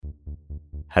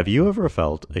Have you ever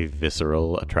felt a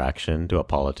visceral attraction to a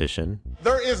politician?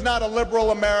 There is not a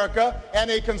liberal America and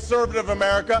a conservative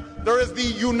America. There is the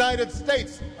United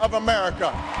States of America.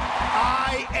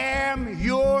 I am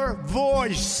your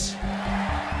voice.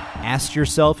 Ask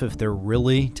yourself if they're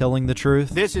really telling the truth.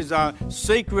 This is a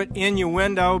secret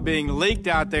innuendo being leaked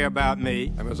out there about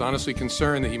me. I was honestly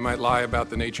concerned that he might lie about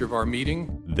the nature of our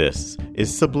meeting. This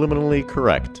is Subliminally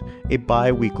Correct, a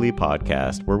bi-weekly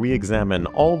podcast where we examine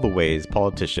all the ways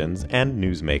politicians and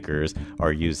newsmakers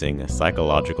are using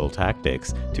psychological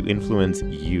tactics to influence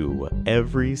you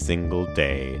every single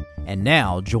day. And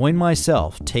now, join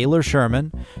myself, Taylor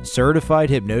Sherman,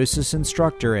 certified hypnosis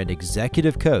instructor and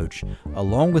executive coach,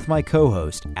 along with my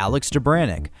co-host, Alex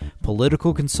Dobranek,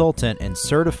 political consultant and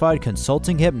certified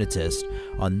consulting hypnotist,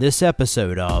 on this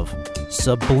episode of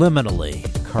Subliminally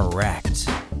Correct.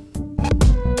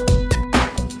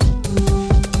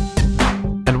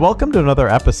 And welcome to another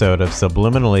episode of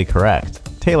Subliminally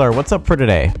Correct. Taylor, what's up for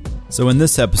today? So in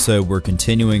this episode, we're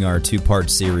continuing our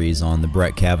two-part series on the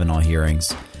Brett Kavanaugh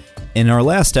hearings. In our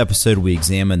last episode, we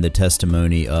examined the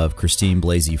testimony of Christine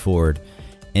Blasey Ford,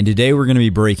 and today we're going to be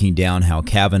breaking down how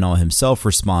Kavanaugh himself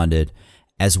responded,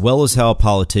 as well as how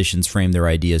politicians frame their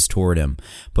ideas toward him.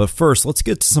 But first, let's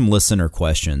get to some listener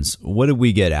questions. What did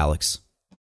we get, Alex?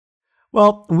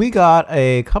 Well, we got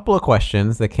a couple of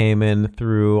questions that came in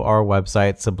through our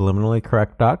website,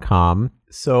 subliminallycorrect.com.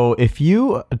 So if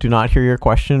you do not hear your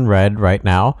question read right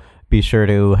now, be sure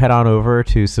to head on over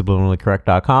to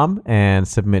subliminallycorrect.com and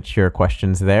submit your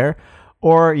questions there.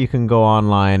 Or you can go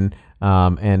online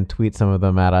and tweet some of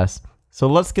them at us. So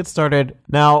let's get started.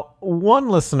 Now, one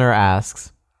listener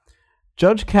asks,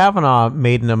 Judge Kavanaugh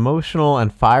made an emotional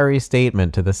and fiery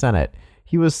statement to the Senate.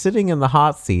 He was sitting in the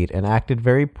hot seat and acted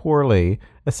very poorly,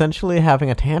 essentially having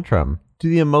a tantrum. Do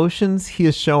the emotions he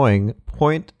is showing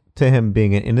point to him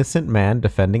being an innocent man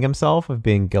defending himself of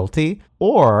being guilty,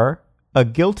 or a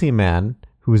guilty man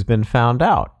who's been found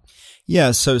out?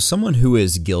 Yeah, so someone who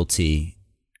is guilty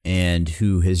and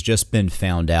who has just been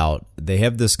found out, they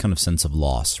have this kind of sense of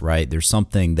loss, right? There's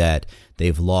something that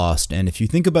they've lost. And if you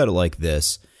think about it like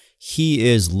this, he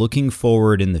is looking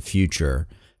forward in the future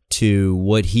to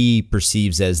what he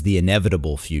perceives as the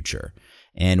inevitable future.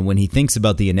 And when he thinks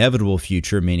about the inevitable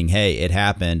future, meaning, hey, it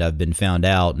happened, I've been found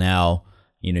out, now,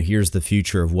 here's the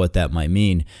future of what that might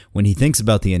mean. When he thinks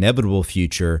about the inevitable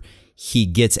future, he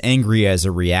gets angry as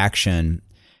a reaction.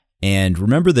 And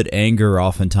remember that anger,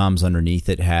 oftentimes underneath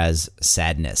it, has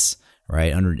sadness,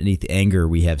 right? Underneath anger,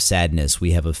 we have sadness.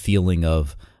 We have a feeling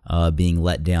of being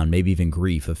let down, maybe even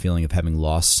grief, a feeling of having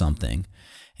lost something.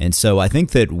 And so I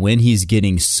think that when he's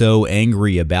getting so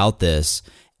angry about this,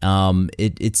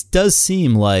 it does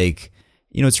seem like,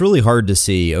 it's really hard to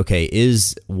see, okay,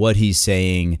 is what he's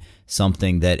saying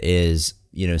something that is,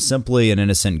 simply an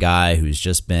innocent guy who's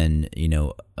just been,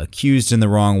 accused in the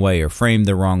wrong way or framed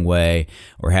the wrong way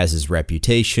or has his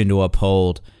reputation to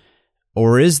uphold?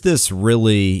 Or is this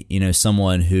really,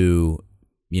 someone who,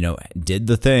 did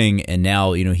the thing and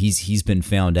now, he's been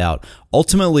found out?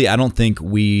 Ultimately, I don't think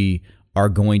we are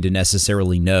going to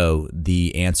necessarily know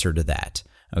the answer to that.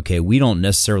 Okay, we don't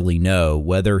necessarily know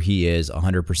whether he is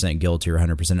 100% guilty or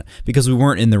 100% because we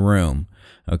weren't in the room.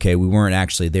 Okay, we weren't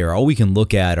actually there. All we can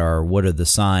look at are what are the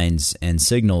signs and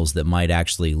signals that might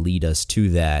actually lead us to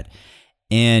that.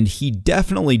 And he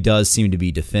definitely does seem to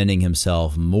be defending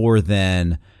himself more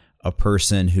than a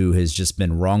person who has just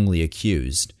been wrongly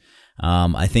accused.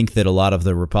 I think that a lot of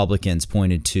the Republicans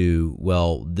pointed to,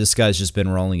 well, this guy's just been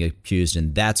wrongly accused,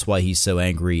 and that's why he's so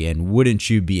angry. And wouldn't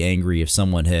you be angry if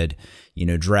someone had,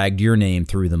 dragged your name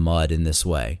through the mud in this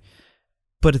way?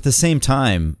 But at the same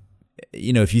time,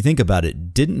 if you think about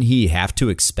it, didn't he have to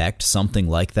expect something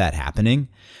like that happening,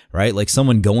 right? Like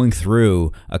someone going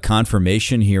through a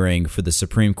confirmation hearing for the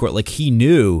Supreme Court, like he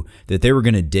knew that they were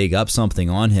going to dig up something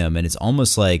on him. And it's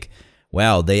almost like,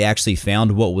 wow, they actually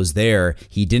found what was there.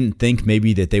 He didn't think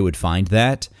maybe that they would find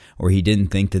that, or he didn't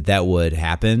think that that would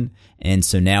happen. And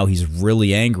so now he's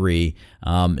really angry,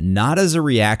 not as a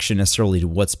reaction necessarily to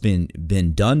what's been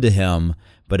done to him,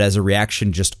 but as a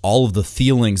reaction, just all of the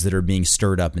feelings that are being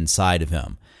stirred up inside of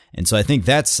him. And so I think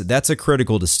that's a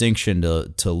critical distinction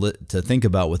to think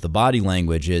about with the body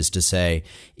language, is to say,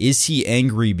 is he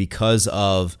angry because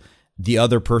of the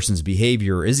other person's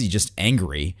behavior, or is he just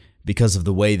angry because of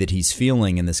the way that he's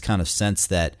feeling in this kind of sense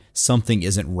that something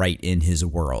isn't right in his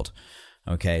world?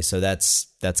 Okay, so that's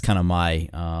kind of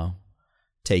my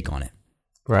take on it.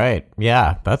 Right.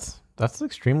 Yeah, that's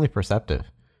extremely perceptive.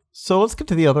 So let's get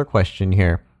to the other question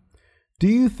here. Do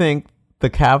you think the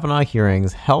Kavanaugh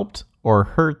hearings helped or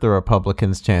hurt the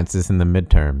Republicans' chances in the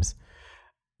midterms?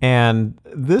 And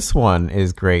this one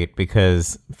is great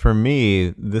because for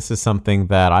me, this is something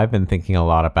that I've been thinking a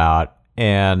lot about.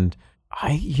 And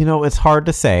it's hard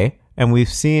to say. And we've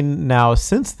seen now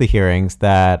since the hearings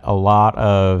that a lot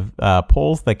of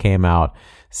polls that came out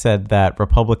said that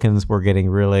Republicans were getting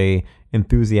really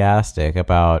enthusiastic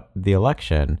about the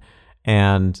election.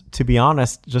 And to be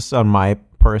honest, just on my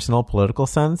personal political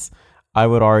sense, I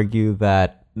would argue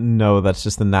that no, that's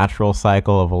just the natural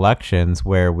cycle of elections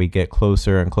where we get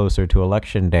closer and closer to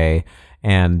election day,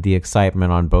 and the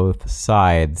excitement on both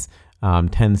sides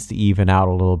tends to even out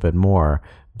a little bit more.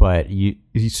 But you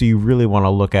really want to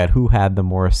look at who had the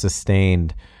more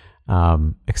sustained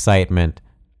excitement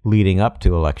leading up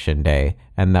to election day,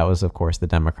 and that was, of course, the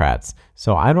Democrats.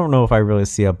 So I don't know if I really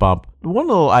see a bump. One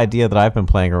little idea that I've been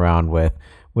playing around with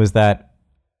was that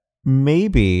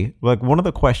maybe, like, one of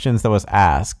the questions that was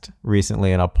asked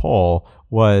recently in a poll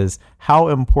was, how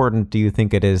important do you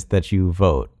think it is that you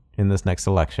vote in this next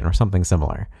election, or something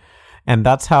similar? And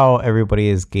that's how everybody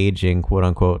is gauging, quote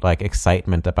unquote, like,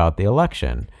 excitement about the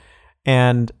election.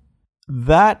 And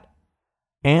that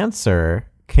answer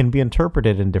can be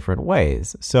interpreted in different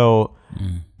ways. So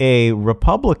a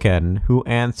Republican who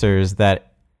answers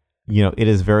that, it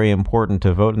is very important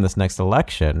to vote in this next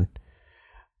election,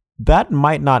 that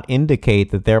might not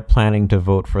indicate that they're planning to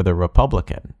vote for the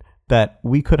Republican. That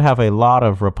we could have a lot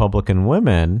of Republican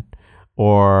women,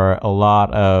 or a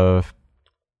lot of,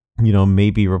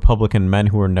 maybe Republican men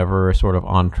who were never sort of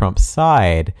on Trump's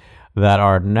side, that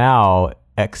are now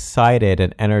excited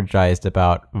and energized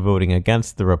about voting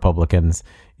against the Republicans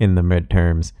in the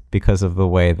midterms because of the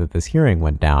way that this hearing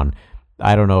went down.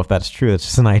 I don't know if that's true. It's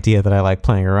just an idea that I like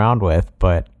playing around with,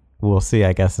 but we'll see,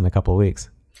 I guess, in a couple of weeks.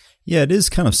 Yeah, it is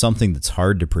kind of something that's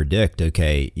hard to predict,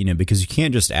 okay? Because you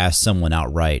can't just ask someone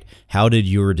outright, how did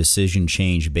your decision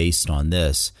change based on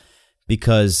this?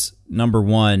 Because, number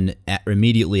one,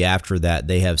 immediately after that,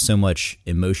 they have so much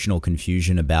emotional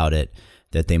confusion about it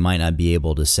that they might not be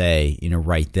able to say,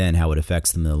 right then how it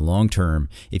affects them in the long term.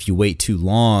 If you wait too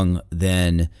long,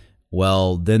 then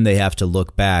they have to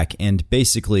look back. And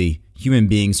basically, human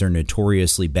beings are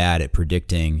notoriously bad at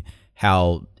predicting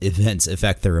how events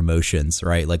affect their emotions,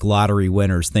 right? Like, lottery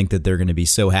winners think that they're going to be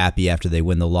so happy after they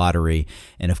win the lottery.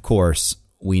 And of course,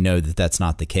 we know that that's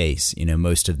not the case.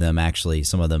 Most of them actually,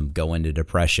 some of them go into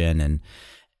depression, and,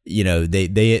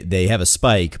 they have a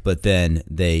spike, but then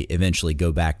they eventually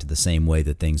go back to the same way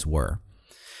that things were.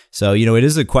 So, it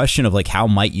is a question of, like, how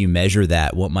might you measure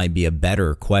that? What might be a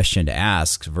better question to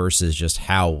ask versus just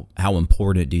how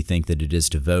important do you think that it is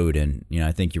to vote? And,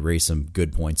 I think you raised some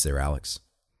good points there, Alex.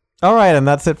 All right, and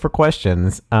that's it for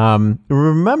questions.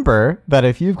 Remember that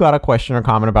if you've got a question or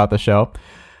comment about the show,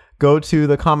 go to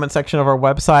the comment section of our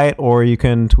website, or you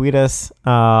can tweet us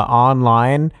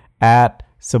online at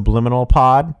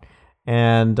SubliminalPod.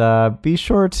 And be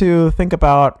sure to think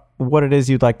about what it is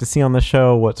you'd like to see on the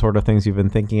show, what sort of things you've been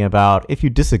thinking about. If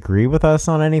you disagree with us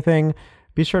on anything,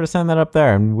 be sure to send that up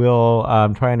there, and we'll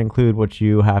try and include what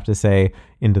you have to say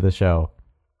into the show.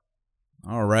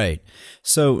 All right.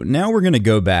 So now we're going to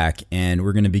go back, and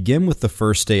we're going to begin with the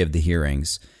first day of the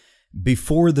hearings.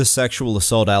 Before the sexual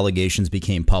assault allegations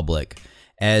became public,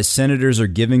 as senators are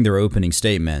giving their opening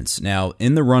statements. Now,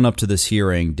 in the run-up to this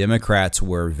hearing, Democrats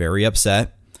were very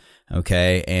upset,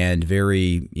 okay, and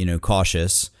very,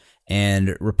 cautious.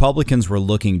 And Republicans were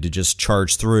looking to just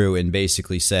charge through and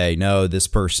basically say, no, this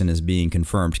person is being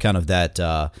confirmed. Kind of that,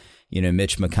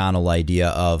 Mitch McConnell idea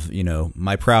of,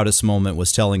 my proudest moment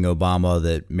was telling Obama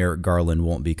that Merrick Garland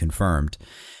won't be confirmed.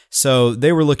 So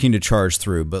they were looking to charge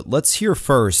through. But let's hear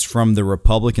first from the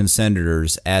Republican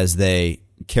senators as they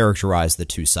characterize the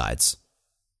two sides.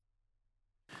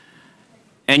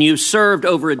 And you've served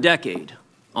over a decade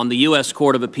on the U.S.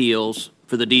 Court of Appeals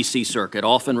for the D.C. Circuit,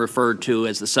 often referred to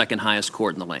as the second highest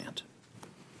court in the land.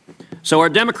 So our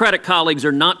Democratic colleagues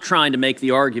are not trying to make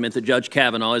the argument that Judge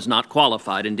Kavanaugh is not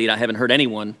qualified. Indeed, I haven't heard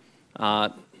anyone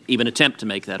even attempt to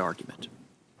make that argument.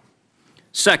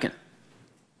 Second,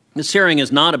 this hearing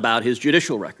is not about his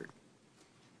judicial record.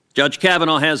 Judge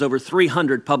Kavanaugh has over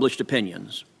 300 published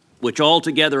opinions, which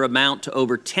altogether amount to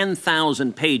over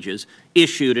 10,000 pages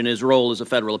issued in his role as a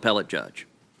federal appellate judge.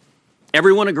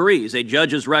 Everyone agrees a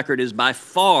judge's record is by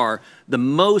far the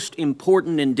most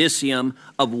important indicium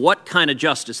of what kind of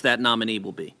justice that nominee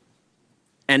will be.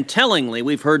 And tellingly,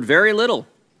 we've heard very little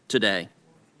today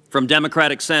from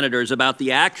Democratic senators about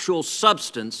the actual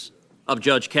substance of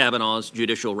Judge Kavanaugh's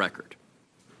judicial record.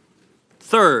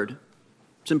 Third,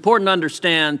 it's important to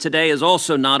understand today is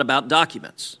also not about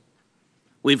documents.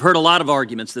 We've heard a lot of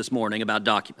arguments this morning about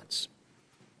documents.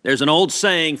 There's an old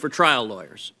saying for trial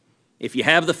lawyers. If you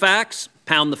have the facts,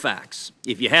 pound the facts.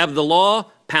 If you have the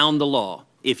law, pound the law.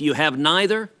 If you have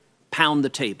neither, pound the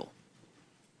table.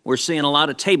 We're seeing a lot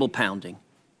of table pounding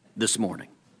this morning.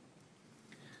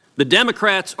 The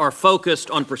Democrats are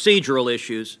focused on procedural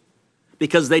issues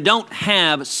because they don't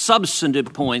have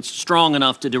substantive points strong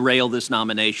enough to derail this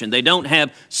nomination. They don't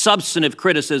have substantive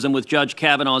criticism with Judge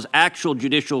Kavanaugh's actual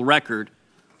judicial record,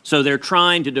 so they're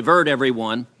trying to divert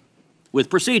everyone with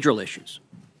procedural issues.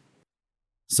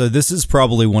 So this is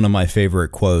probably one of my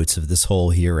favorite quotes of this whole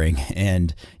hearing.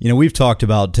 And, we've talked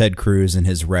about Ted Cruz and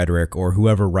his rhetoric, or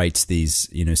whoever writes these,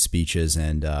 speeches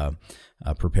and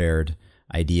prepared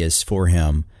ideas for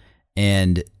him.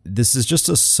 And this is just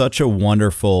such a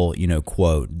wonderful,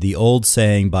 quote. The old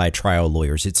saying by trial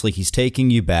lawyers, it's like he's taking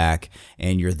you back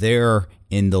and you're there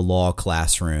in the law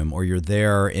classroom, or you're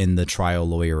there in the trial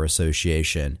lawyer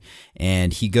association.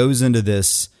 And he goes into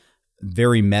this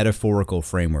very metaphorical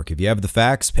framework. If you have the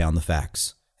facts, pound the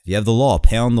facts. If you have the law,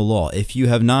 pound the law. If you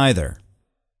have neither,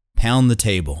 pound the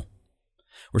table.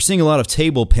 We're seeing a lot of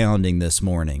table pounding this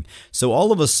morning. So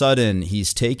all of a sudden,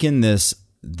 he's taken this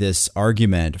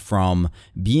argument from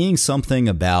being something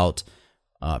about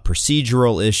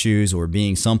procedural issues or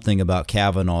being something about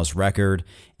Kavanaugh's record,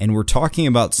 and we're talking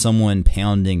about someone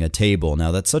pounding a table.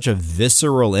 Now, that's such a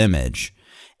visceral image,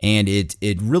 and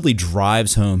it really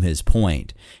drives home his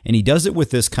point. And he does it with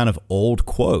this kind of old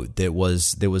quote that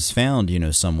was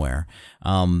found, somewhere.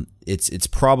 It's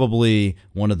probably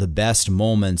one of the best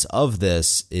moments of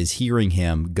this is hearing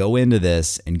him go into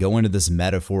this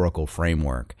metaphorical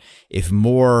framework. If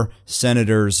more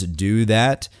senators do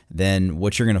that, then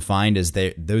what you're going to find is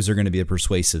those are going to be the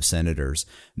persuasive senators.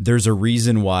 There's a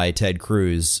reason why Ted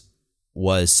Cruz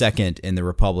was second in the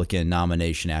Republican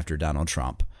nomination after Donald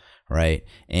Trump. Right.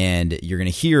 And you're going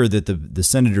to hear that the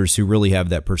senators who really have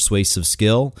that persuasive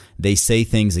skill, they say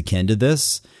things akin to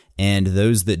this. And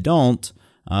those that don't,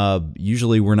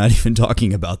 usually we're not even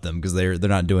talking about them because they're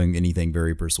not doing anything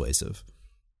very persuasive.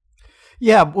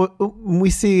 Yeah. What we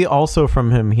see also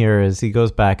from him here is he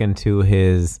goes back into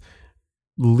his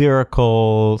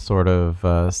lyrical sort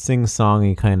of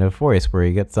sing-songy kind of voice where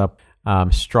he gets up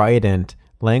strident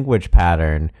language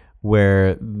pattern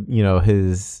where,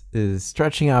 his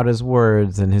stretching out his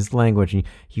words and his language, and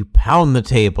you pound the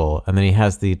table, and then he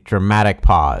has the dramatic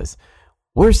pause.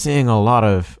 We're seeing a lot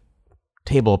of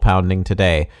table pounding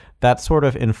today. That sort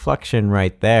of inflection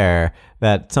right there,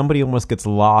 that somebody almost gets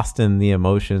lost in the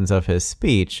emotions of his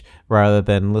speech rather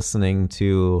than listening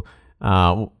to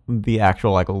the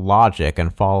actual logic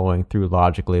and following through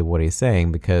logically what he's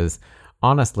saying. Because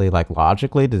honestly,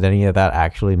 logically, did any of that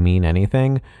actually mean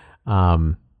anything?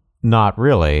 Not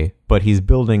really, but he's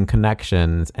building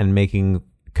connections and making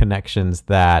connections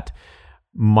that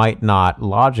might not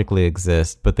logically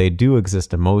exist, but they do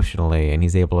exist emotionally, and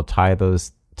he's able to tie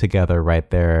those together right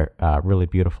there really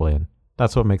beautifully. And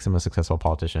that's what makes him a successful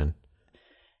politician.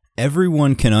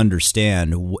 Everyone can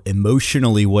understand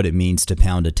emotionally what it means to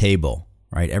pound a table,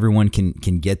 right? Everyone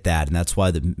can get that, and that's why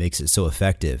that makes it so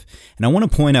effective. And I want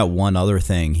to point out one other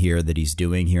thing here that he's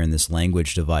doing here in this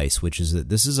language device, which is that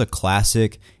this is a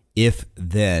classic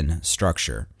if-then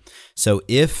structure. So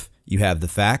if you have the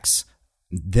facts,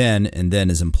 then, and then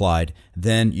is implied,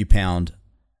 then you pound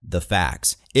the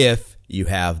facts. If you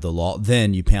have the law,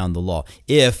 then you pound the law.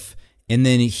 If, and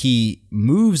then he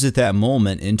moves at that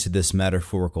moment into this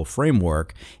metaphorical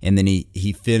framework, and then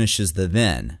he finishes the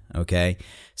then, okay?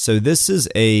 So this is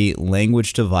a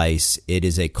language device. It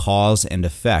is a cause and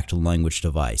effect language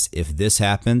device. If this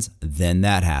happens, then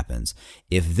that happens.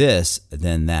 If this,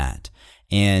 then that.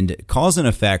 And cause and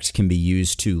effect can be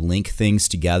used to link things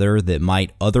together that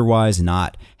might otherwise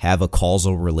not have a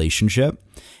causal relationship.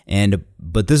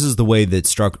 But this is the way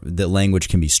that language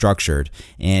can be structured,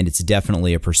 and it's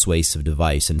definitely a persuasive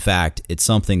device. In fact, it's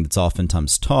something that's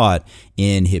oftentimes taught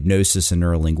in hypnosis and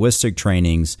neurolinguistic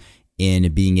trainings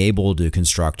in being able to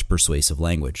construct persuasive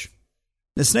language.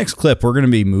 This next clip, we're going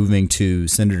to be moving to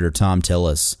Senator Thom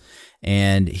Tillis.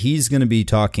 And he's going to be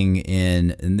talking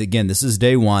and again, this is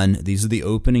day one. These are the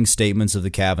opening statements of the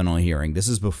Kavanaugh hearing. This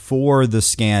is before the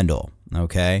scandal,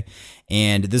 okay?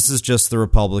 And this is just the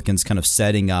Republicans kind of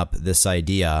setting up this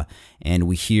idea. And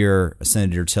we hear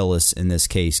Senator Tillis, in this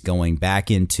case, going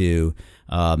back into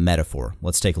metaphor.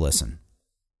 Let's take a listen.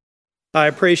 I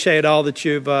appreciate all that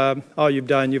you've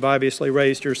done. You've obviously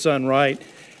raised your son right.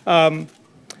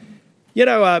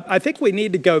 I think we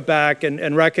need to go back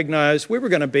and recognize we were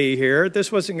going to be here. This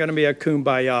wasn't going to be a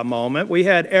kumbaya moment. We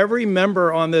had every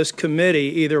member on this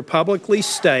committee either publicly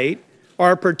state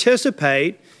or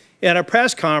participate in a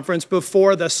press conference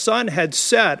before the sun had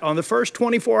set on the first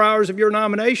 24 hours of your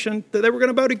nomination that they were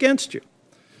going to vote against you.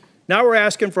 Now we're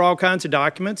asking for all kinds of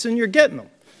documents, and you're getting them.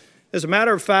 As a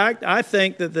matter of fact, I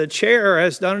think that the chair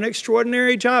has done an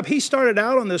extraordinary job. He started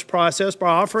out on this process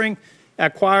by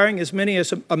acquiring as many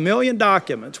as 1 million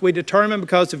documents. We determined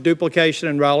because of duplication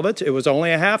and relevance, it was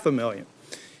only 500,000.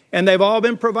 And they've all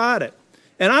been provided.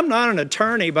 And I'm not an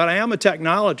attorney, but I am a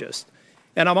technologist.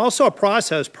 And I'm also a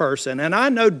process person. And I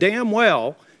know damn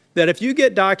well that if you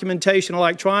get documentation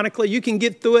electronically, you can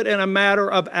get through it in a matter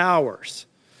of hours.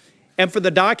 And for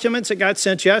the documents that got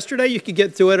sent yesterday, you could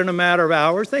get through it in a matter of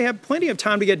hours. They have plenty of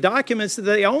time to get documents that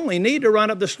they only need to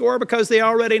run up the score because they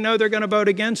already know they're going to vote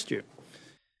against you.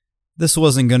 This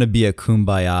wasn't going to be a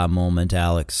kumbaya moment,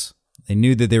 Alex. They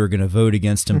knew that they were going to vote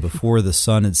against him before the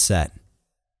sun had set.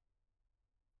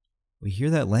 We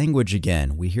hear that language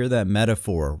again. We hear that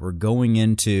metaphor. We're going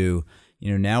into,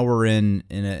 now we're in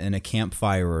a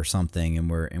campfire or something, and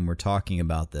we're talking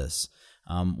about this.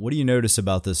 What do you notice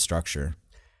about this structure?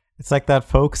 It's like that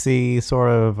folksy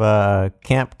sort of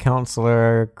camp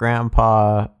counselor,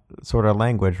 grandpa sort of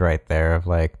language right there of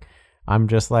like, I'm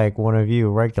just like one of you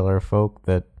regular folk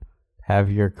that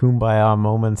have your kumbaya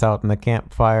moments out in the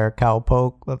campfire,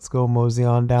 cowpoke. Let's go mosey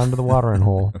on down to the watering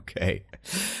hole. Okay.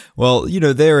 Well,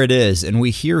 there it is. And we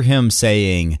hear him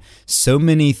saying so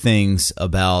many things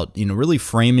about, really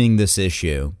framing this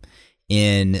issue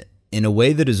in a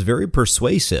way that is very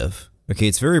persuasive. Okay,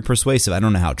 it's very persuasive. I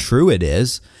don't know how true it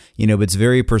is, but it's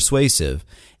very persuasive.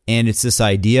 And it's this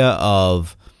idea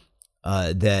of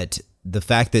that the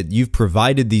fact that you've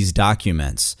provided these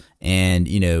documents and,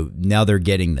 now they're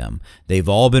getting them. They've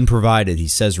all been provided, he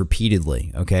says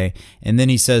repeatedly, okay? And then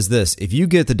he says this, if you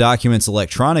get the documents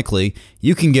electronically,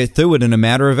 you can get through it in a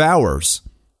matter of hours.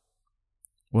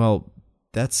 Well,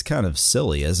 that's kind of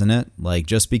silly, isn't it? Like,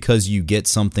 just because you get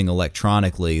something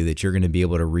electronically that you're going to be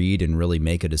able to read and really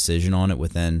make a decision on it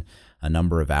within a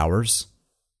number of hours.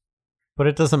 But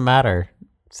it doesn't matter,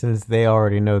 since they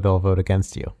already know they'll vote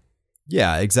against you.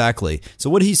 Yeah, exactly. So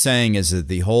what he's saying is that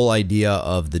the whole idea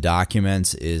of the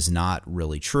documents is not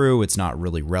really true. It's not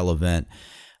really relevant.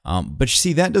 But you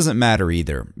see, that doesn't matter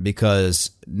either,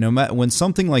 because no matter when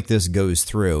something like this goes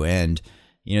through, and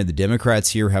the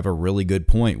Democrats here have a really good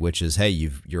point, which is, hey,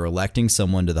 you're electing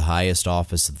someone to the highest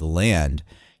office of the land.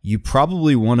 You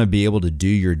probably want to be able to do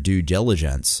your due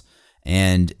diligence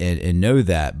and know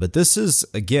that. But this is,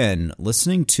 again,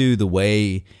 listening to the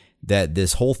way that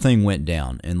this whole thing went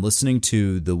down and listening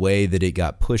to the way that it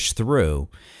got pushed through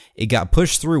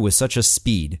with such a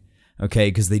speed, okay,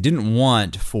 because they didn't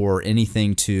want for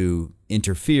anything to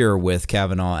interfere with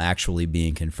Kavanaugh actually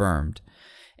being confirmed.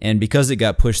 And because it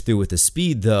got pushed through with the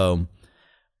speed, though,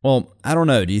 well, I don't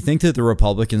know. Do you think that the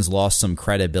Republicans lost some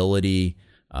credibility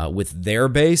with their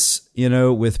base,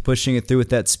 with pushing it through with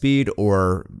that speed,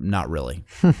 or not really?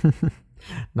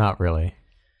 Not really.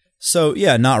 So,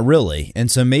 yeah, not really.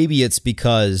 And so maybe it's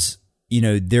because,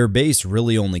 their base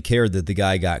really only cared that the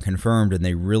guy got confirmed, and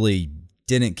they really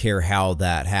didn't care how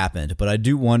that happened. But I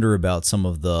do wonder about some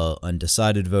of the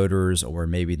undecided voters, or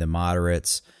maybe the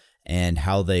moderates, and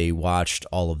how they watched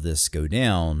all of this go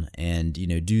down. And,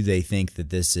 do they think that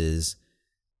this is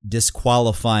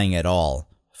disqualifying at all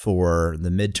for the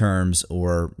midterms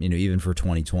or, even for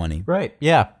 2020? Right.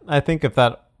 Yeah. I think if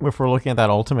we're looking at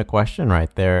that ultimate question right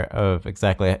there of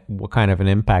exactly what kind of an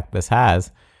impact this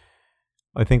has,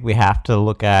 I think we have to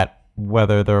look at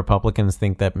whether the Republicans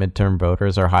think that midterm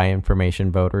voters are high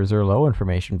information voters or low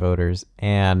information voters.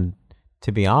 And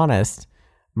to be honest,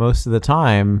 most of the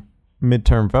time,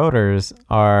 midterm voters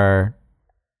are,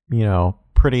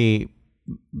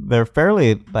 they're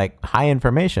fairly like high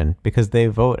information because they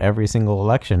vote every single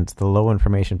election. It's the low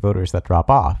information voters that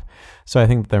drop off. So I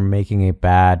think they're making a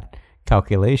bad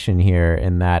calculation here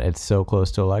in that it's so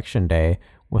close to election day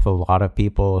with a lot of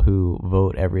people who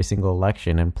vote every single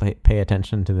election and pay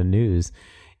attention to the news.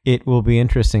 It will be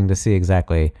interesting to see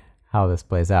exactly how this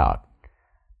plays out.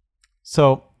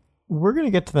 So we're going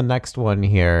to get to the next one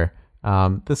here.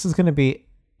 This is going to be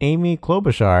Amy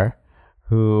Klobuchar,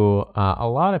 who a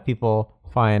lot of people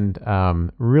find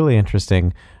really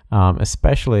interesting,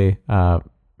 especially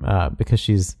because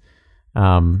she's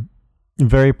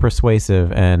very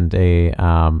persuasive and a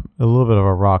little bit of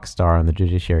a rock star on the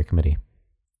Judiciary Committee.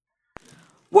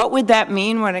 What would that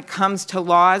mean when it comes to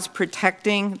laws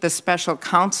protecting the special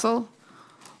counsel?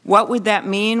 What would that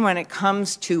mean when it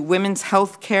comes to women's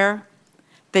health care?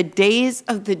 The days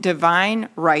of the divine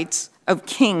rights of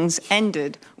kings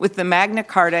ended with the Magna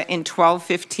Carta in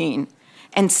 1215.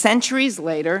 And centuries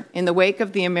later, in the wake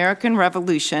of the American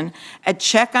Revolution, a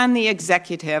check on the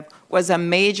executive was a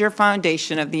major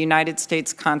foundation of the United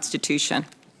States Constitution.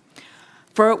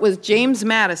 For it was James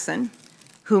Madison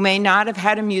who may not have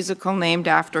had a musical named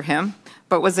after him,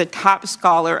 but was a top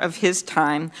scholar of his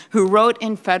time, who wrote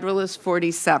in Federalist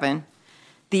 47,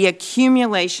 "The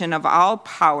accumulation of all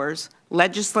powers,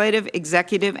 legislative,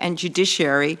 executive, and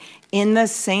judiciary, in the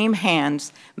same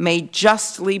hands may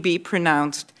justly be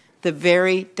pronounced the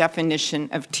very definition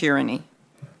of tyranny."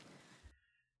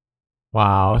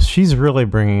 Wow, she's really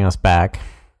bringing us back,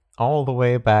 all the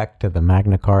way back to the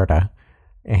Magna Carta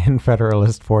and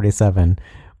Federalist 47.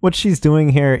 What she's doing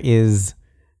here is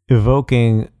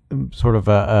evoking sort of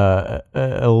a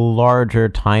larger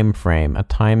time frame, a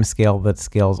time scale that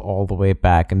scales all the way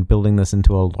back, and building this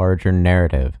into a larger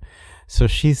narrative. So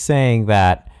she's saying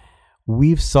that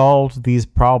we've solved these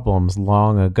problems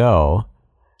long ago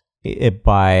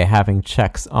by having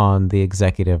checks on the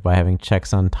executive, by having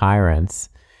checks on tyrants.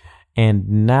 And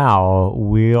now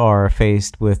we are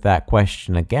faced with that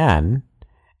question again.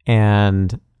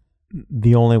 And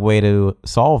the only way to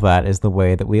solve that is the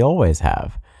way that we always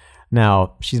have.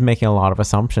 Now, she's making a lot of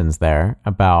assumptions there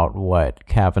about what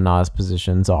Kavanaugh's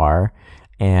positions are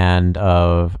and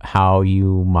of how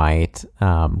you might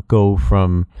go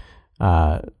from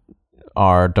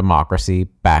our democracy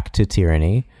back to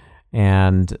tyranny.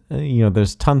 And,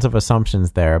 there's tons of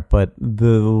assumptions there. But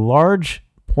the large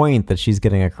point that she's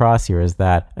getting across here is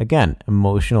that, again,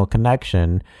 emotional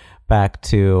connection back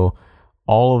to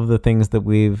all of the things that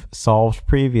we've solved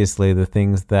previously, the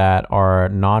things that are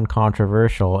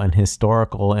non-controversial and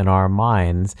historical in our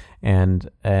minds and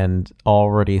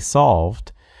already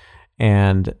solved,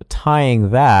 and tying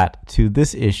that to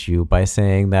this issue by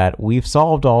saying that we've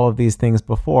solved all of these things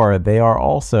before. They are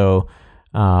also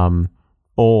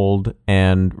old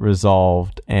and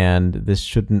resolved, and this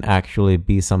shouldn't actually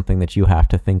be something that you have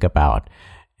to think about.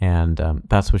 And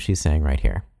that's what she's saying right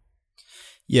here.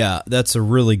 Yeah, that's a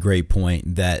really great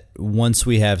point, that once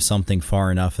we have something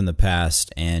far enough in the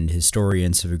past and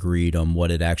historians have agreed on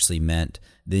what it actually meant,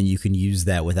 then you can use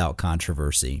that without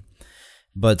controversy.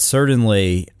 But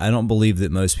certainly, I don't believe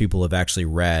that most people have actually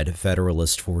read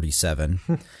Federalist 47.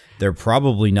 They're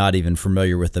probably not even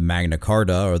familiar with the Magna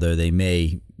Carta, although they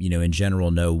may, in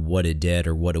general know what it did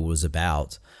or what it was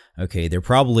about. Okay, they're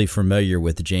probably familiar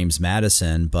with James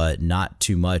Madison, but not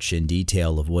too much in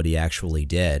detail of what he actually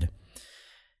did.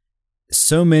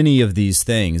 So many of these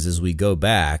things, as we go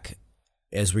back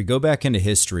into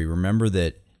history, remember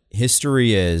that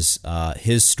history is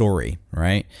his story,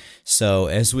 right? So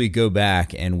as we go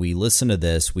back and we listen to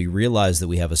this, we realize that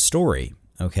we have a story.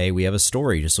 Okay, we have a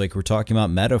story, just like we're talking about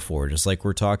metaphor, just like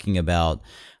we're talking about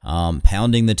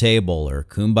pounding the table or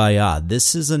kumbaya.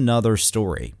 This is another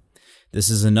story. This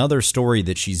is another story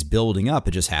that she's building up.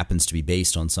 It just happens to be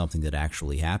based on something that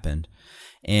actually happened.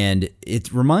 And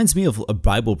it reminds me of a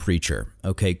Bible preacher,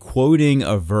 okay, quoting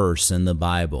a verse in the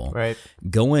Bible, right,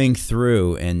 going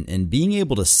through and being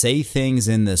able to say things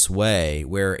in this way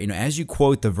where, as you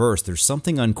quote the verse, there's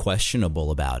something unquestionable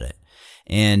about it.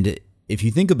 And if you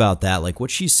think about that, like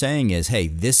what she's saying is, hey,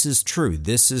 this is true,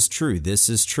 this is true, this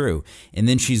is true. And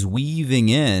then she's weaving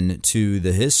in to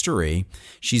the history.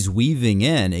 She's weaving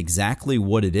in exactly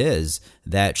what it is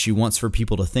that she wants for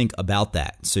people to think about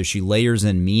that. So she layers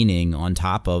in meaning on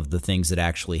top of the things that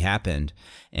actually happened,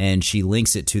 and she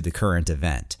links it to the current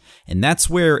event. And that's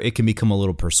where it can become a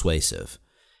little persuasive.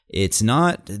 It's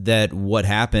not that what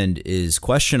happened is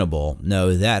questionable.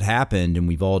 No, that happened, and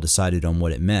we've all decided on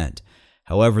what it meant.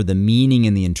 However, the meaning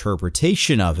and the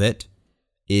interpretation of it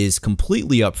is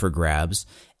completely up for grabs.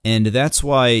 And that's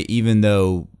why, even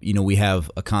though, we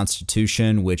have a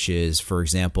constitution, which is, for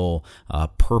example,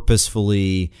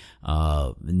 purposefully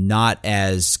not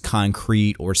as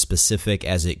concrete or specific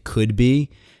as it could be,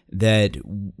 that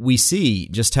we see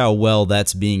just how well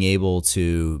that's being able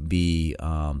to be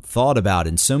thought about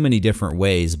in so many different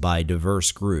ways by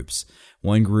diverse groups.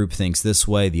 One group thinks this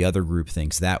way, the other group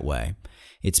thinks that way.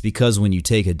 It's because when you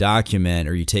take a document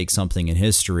or you take something in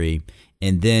history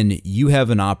and then you have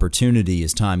an opportunity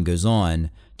as time goes on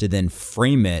to then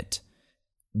frame it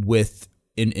with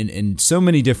in so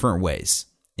many different ways,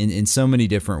 in so many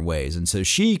different ways. And so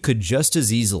she could just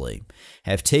as easily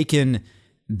have taken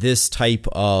this type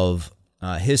of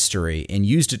history and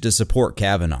used it to support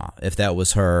Kavanaugh if that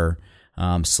was her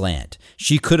slant.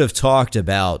 She could have talked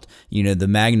about, the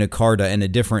Magna Carta and a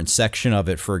different section of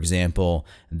it, for example,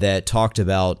 that talked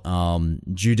about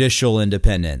judicial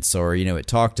independence, or, it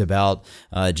talked about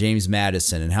James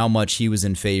Madison and how much he was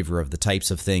in favor of the types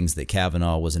of things that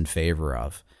Kavanaugh was in favor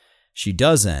of. She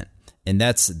doesn't, and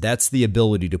that's the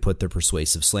ability to put the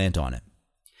persuasive slant on it.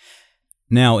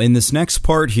 Now, in this next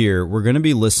part here, we're going to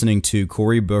be listening to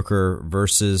Cory Booker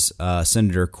versus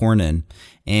Senator Cornyn.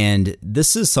 And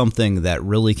this is something that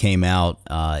really came out.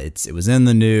 It was in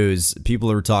the news. People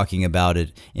are talking about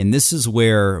it. And this is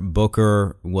where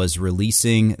Booker was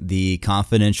releasing the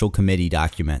confidential committee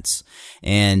documents.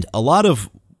 And a lot of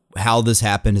how this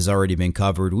happened has already been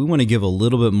covered. We want to give a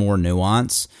little bit more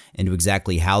nuance into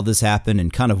exactly how this happened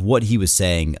and kind of what he was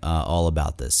saying all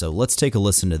about this. So let's take a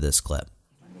listen to this clip.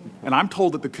 And I'm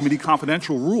told that the committee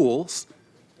confidential rules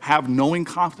have knowing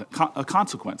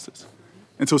consequences.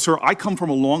 And so, sir, I come from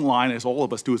a long line, as all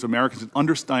of us do as Americans, and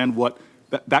understand what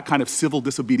that kind of civil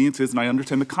disobedience is, and I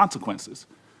understand the consequences.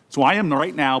 So I am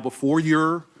right now, before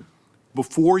your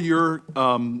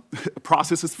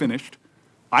process is finished,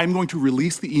 I'm going to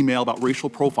release the email about racial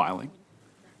profiling.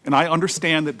 And I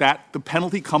understand that the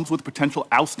penalty comes with potential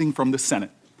ousting from the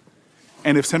Senate.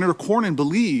 And if Senator Cornyn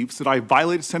believes that I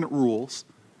violated Senate rules,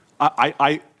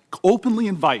 I openly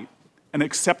invite and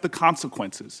accept the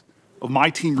consequences of my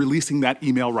team releasing that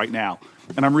email right now.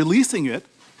 And I'm releasing it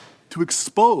to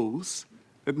expose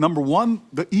that, number one,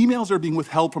 the emails that are being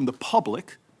withheld from the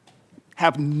public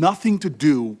have nothing to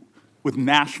do with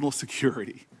national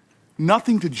security,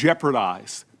 nothing to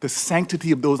jeopardize the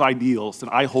sanctity of those ideals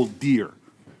that I hold dear.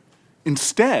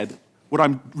 Instead, what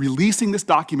I'm releasing this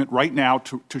document right now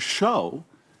to show,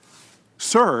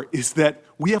 sir, is that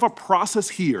we have a process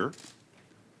here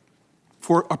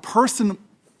for a person,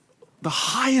 the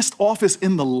highest office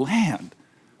in the land,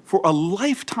 for a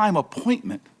lifetime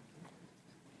appointment.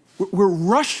 We're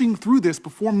rushing through this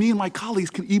before me and my colleagues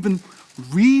can even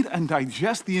read and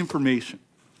digest the information.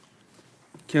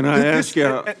 Can I ask you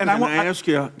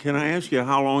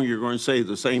how long you're going to say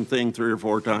the same thing 3 or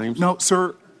 4 times? No,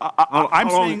 sir.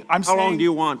 How long do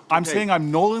you want? I'm saying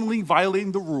I'm knowingly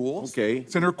violating the rules. Okay.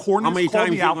 Senator Cornyn has called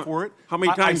me out for it. How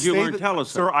many times you going to tell us,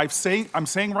 sir? I'm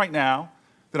saying right now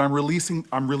that I'm releasing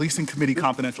committee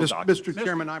confidential documents. Mr.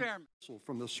 Chairman, I'm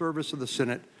from the service of the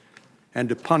Senate and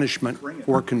to punishment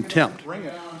for contempt.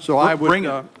 So I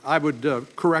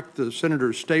would correct the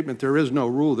senator's statement. There is no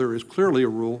rule. There is clearly a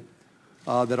rule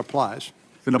that applies.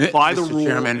 Then apply the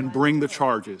rule and bring the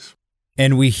charges.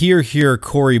 And we hear here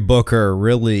Cory Booker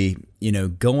really,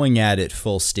 going at it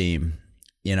full steam.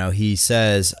 He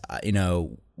says,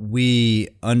 we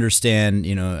understand,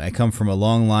 I come from a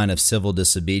long line of civil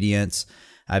disobedience.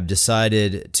 I've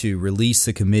decided to release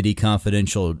the committee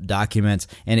confidential documents,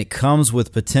 and it comes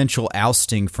with potential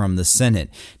ousting from the Senate.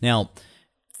 Now,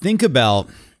 think about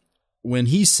when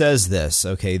he says this,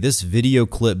 okay, this video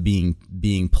clip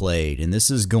being played, and this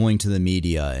is going to the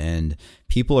media, and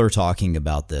people are talking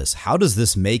about this. How does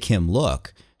this make him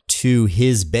look to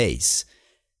his base?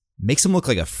 Makes him look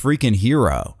like a freaking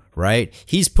hero, right?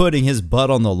 He's putting his butt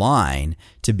on the line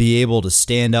to be able to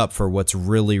stand up for what's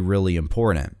really, really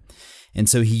important. And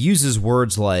so he uses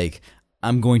words like,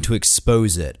 I'm going to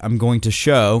expose it. I'm going to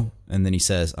show, and then he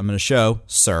says, I'm going to show,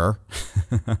 sir.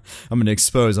 I'm going to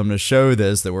expose, I'm going to show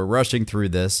this, that we're rushing through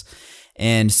this.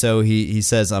 And so he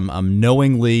says, I'm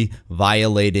knowingly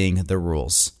violating the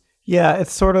rules. Yeah,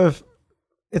 it's one of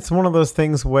those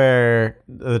things where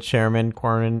the chairman,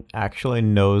 Cornyn, actually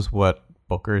knows what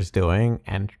Booker's doing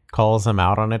and calls him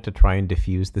out on it to try and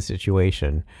diffuse the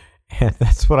situation. And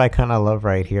that's what I kind of love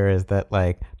right here is that,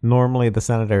 normally the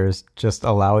senators just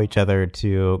allow each other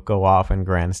to go off and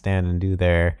grandstand and do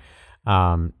their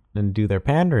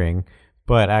pandering,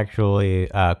 but actually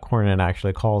Cornyn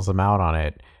actually calls them out on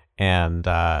it and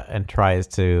tries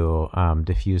to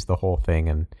diffuse the whole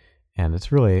thing, and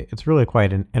it's really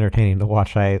quite entertaining to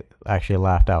watch. I actually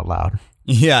laughed out loud.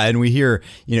 Yeah, and we hear,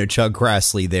 Chuck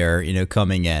Grassley there,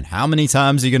 coming in. How many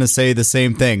times are you going to say the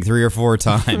same thing? 3 or 4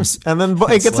 times. And then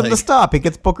it gets him to stop. He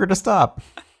gets Booker to stop.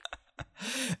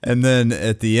 And then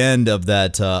at the end of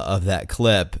that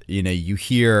clip, you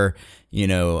hear,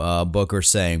 Booker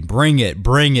saying, "Bring it,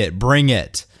 bring it, bring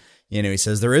it." He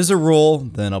says there is a rule,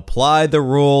 then apply the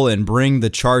rule and bring the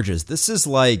charges. This is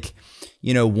like,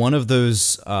 one of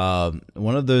those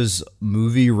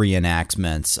movie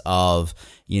reenactments of,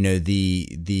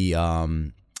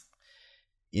 the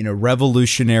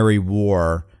Revolutionary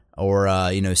War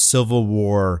or, Civil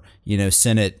War,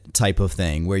 Senate type of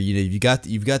thing where, you've got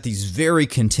these very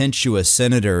contentious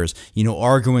senators,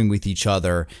 arguing with each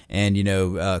other and,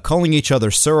 calling each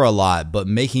other sir a lot, but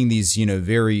making these,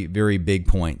 very, very big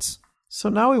points. So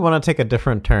now we want to take a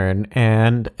different turn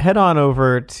and head on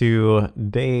over to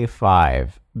day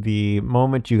 5, the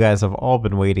moment you guys have all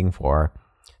been waiting for.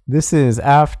 This is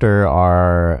after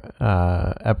our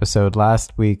episode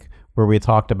last week where we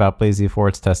talked about Blasey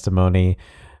Ford's testimony.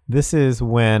 This is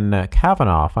when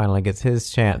Kavanaugh finally gets his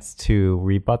chance to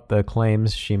rebut the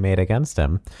claims she made against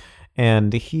him.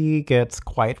 And he gets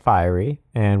quite fiery,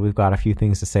 and we've got a few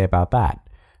things to say about that.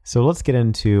 So let's get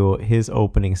into his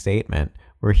opening statement,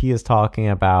 where he is talking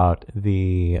about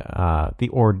the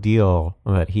ordeal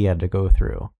that he had to go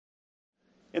through.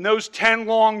 In those 10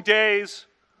 long days,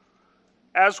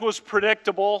 as was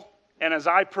predictable, and as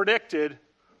I predicted,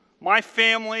 my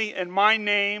family and my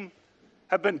name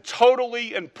have been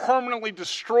totally and permanently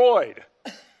destroyed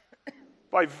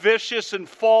by vicious and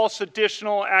false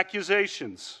additional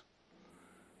accusations.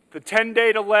 The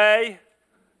 10-day delay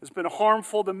has been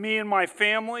harmful to me and my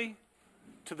family,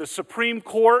 to the Supreme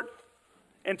Court,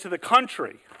 and to the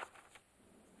country.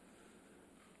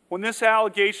 When this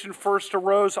allegation first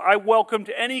arose, I welcomed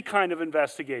any kind of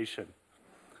investigation,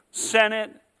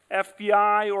 Senate,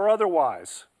 FBI, or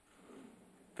otherwise.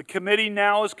 The committee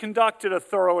now has conducted a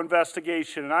thorough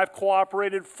investigation, and I've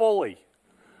cooperated fully.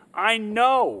 I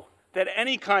know that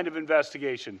any kind of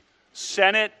investigation,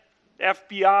 Senate,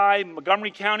 FBI,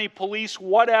 Montgomery County Police,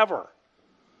 whatever,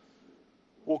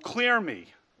 will clear me.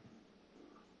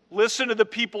 Listen to the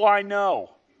people I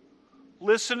know.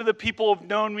 Listen to the people who have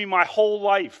known me my whole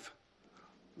life.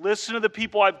 Listen to the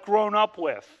people I've grown up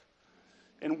with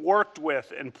and worked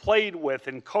with and played with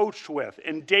and coached with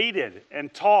and dated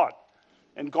and taught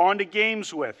and gone to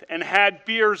games with and had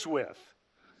beers with.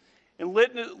 And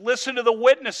listen to the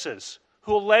witnesses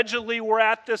who allegedly were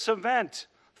at this event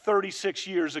 36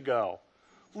 years ago.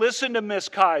 Listen to Miss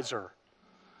Kaiser.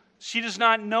 She does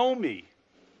not know me.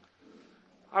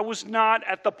 I was not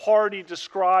at the party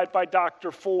described by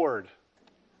Dr. Ford.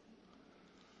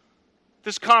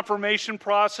 This confirmation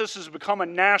process has become a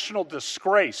national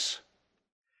disgrace.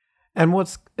 And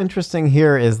what's interesting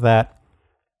here is that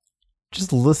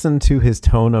just listen to his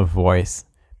tone of voice,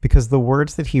 because the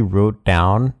words that he wrote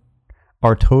down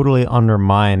are totally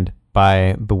undermined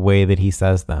by the way that he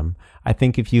says them. I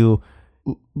think if you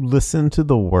listen to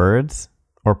the words,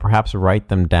 or perhaps write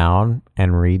them down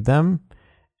and read them,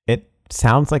 it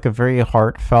sounds like a very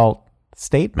heartfelt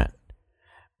statement.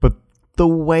 But the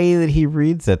way that he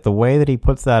reads it, the way that he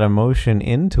puts that emotion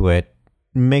into it,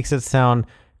 makes it sound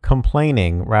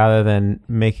complaining rather than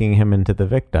making him into the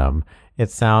victim. It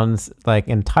sounds like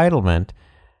entitlement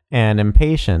and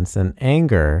impatience and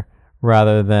anger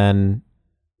rather than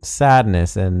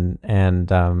sadness and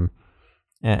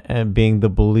being the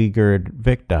beleaguered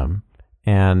victim.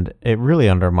 And it really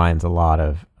undermines a lot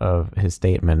of his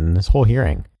statement in this whole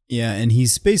hearing. Yeah, and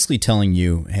he's basically telling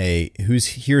you, hey,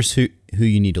 here's who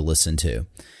you need to listen to.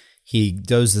 He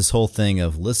does this whole thing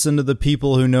of listen to the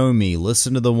people who know me,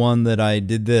 listen to the one that I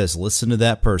did this, listen to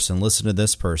that person, listen to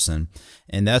this person.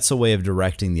 And that's a way of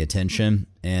directing the attention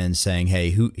and saying,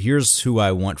 hey, here's who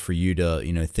I want for you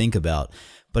to, think about.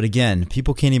 But again,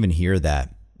 people can't even hear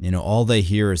that. All they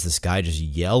hear is this guy just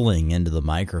yelling into the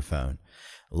microphone.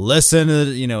 Listen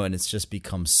to, and it's just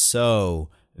become so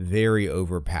very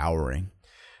overpowering.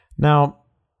 Now,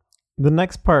 the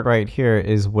next part right here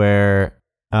is where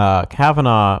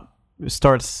Kavanaugh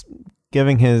starts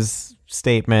giving his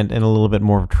statement in a little bit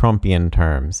more Trumpian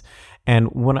terms. And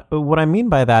what I mean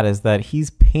by that is that he's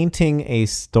painting a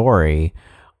story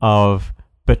of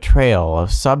betrayal,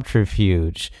 of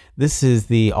subterfuge. This is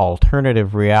the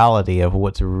alternative reality of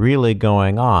what's really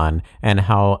going on and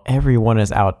how everyone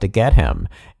is out to get him.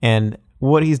 And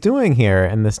what he's doing here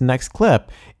in this next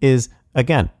clip is,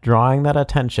 again, drawing that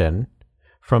attention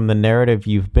from the narrative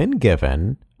you've been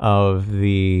given of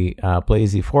the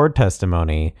Blasey Ford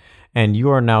testimony, and you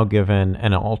are now given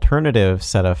an alternative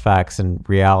set of facts and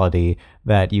reality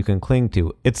that you can cling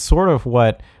to. It's sort of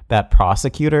what that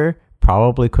prosecutor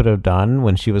probably could have done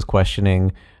when she was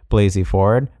questioning Blasey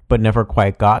Ford, but never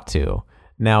quite got to.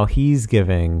 Now he's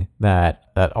giving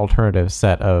that alternative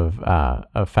set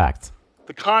of facts.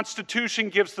 The Constitution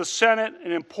gives the Senate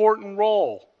an important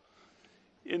role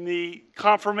in the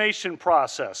confirmation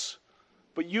process,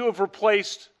 but you have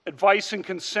replaced advice and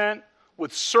consent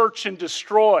with search and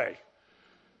destroy.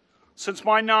 Since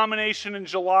my nomination in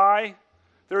July,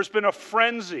 there's been a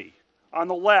frenzy on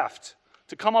the left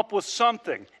to come up with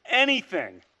something,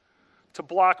 anything, to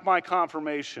block my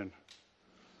confirmation.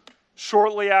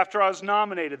 Shortly after I was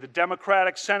nominated, the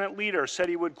Democratic Senate leader said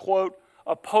he would, quote,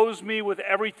 oppose me with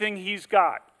everything he's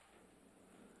got.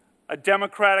 A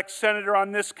Democratic senator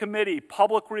on this committee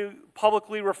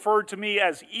publicly referred to me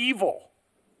as evil.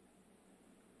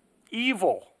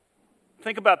 Evil.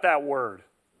 Think about that word.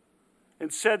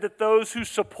 And said that those who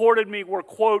supported me were,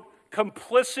 quote,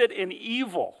 complicit in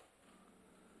evil.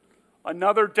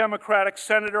 Another Democratic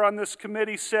senator on this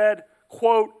committee said,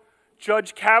 quote,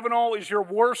 Judge Kavanaugh is your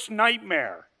worst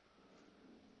nightmare.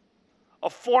 A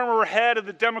former head of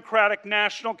the Democratic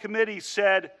National Committee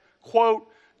said, quote,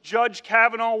 Judge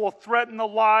Kavanaugh will threaten the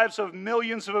lives of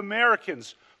millions of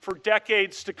Americans for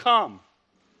decades to come.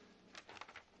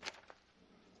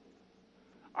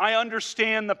 I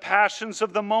understand the passions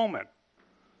of the moment,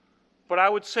 but I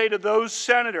would say to those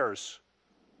senators,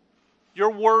 your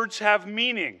words have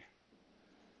meaning.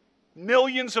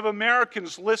 Millions of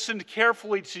Americans listened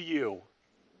carefully to you.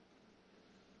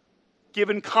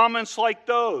 Given comments like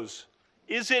those,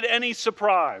 is it any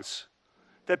surprise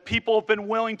that people have been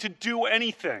willing to do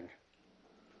anything,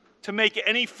 to make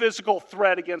any physical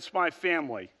threat against my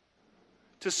family,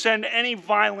 to send any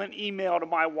violent email to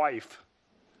my wife,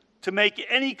 to make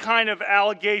any kind of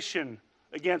allegation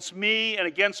against me and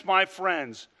against my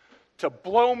friends, to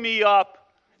blow me up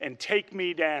and take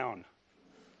me down?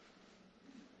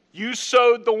 You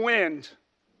sowed the wind.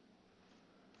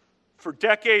 For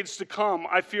decades to come,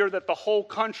 I fear that the whole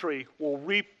country will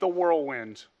reap the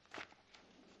whirlwind.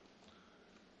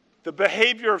 The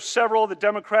behavior of several of the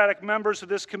Democratic members of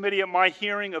this committee at my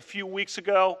hearing a few weeks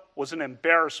ago was an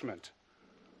embarrassment.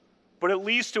 But at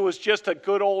least it was just a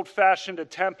good old-fashioned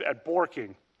attempt at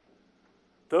borking.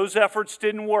 Those efforts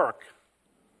didn't work.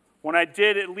 When I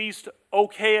did at least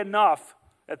okay enough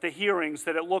at the hearings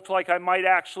that it looked like I might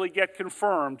actually get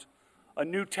confirmed, a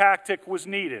new tactic was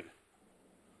needed.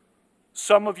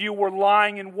 Some of you were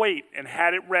lying in wait and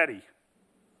had it ready.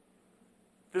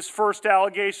 This first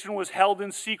allegation was held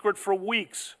in secret for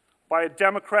weeks by a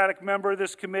Democratic member of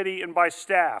this committee and by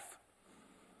staff.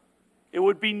 It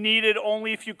would be needed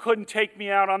only if you couldn't take me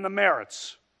out on the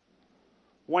merits.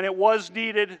 When it was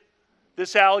needed,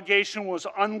 this allegation was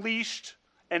unleashed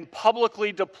and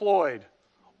publicly deployed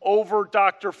over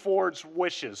Dr. Ford's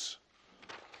wishes.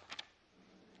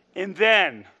 And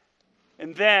then,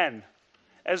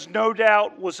 as no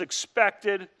doubt was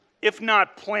expected, if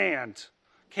not planned,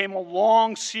 came a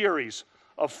long series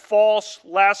of false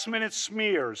last-minute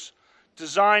smears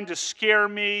designed to scare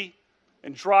me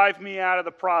and drive me out of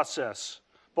the process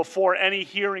before any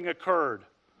hearing occurred.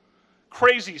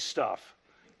 Crazy stuff.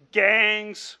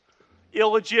 Gangs,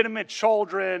 illegitimate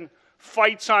children,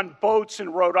 fights on boats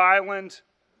in Rhode Island.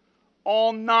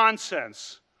 All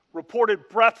nonsense, reported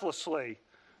breathlessly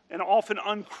and often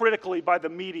uncritically by the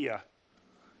media.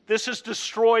 This has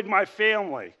destroyed my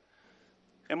family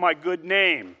and my good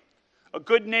name, a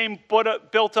good name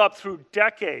built up through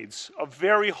decades of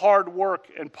very hard work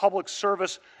and public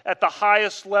service at the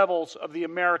highest levels of the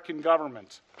American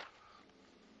government.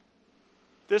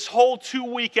 This whole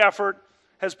 2-week effort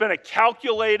has been a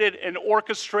calculated and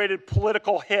orchestrated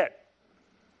political hit,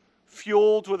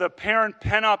 fueled with apparent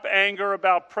pent-up anger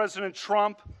about President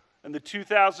Trump and the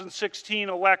 2016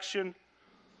 election,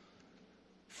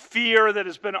 fear that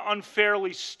has been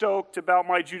unfairly stoked about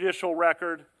my judicial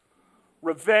record,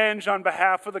 revenge on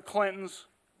behalf of the Clintons,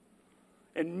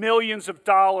 and millions of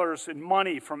dollars in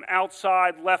money from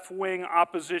outside left-wing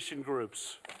opposition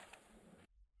groups.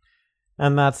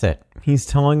 And that's it. He's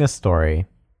telling a story.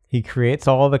 He creates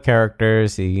all the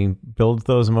characters, he builds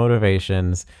those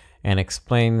motivations, and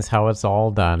explains how it's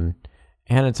all done.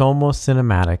 And it's almost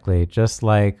cinematically, just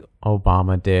like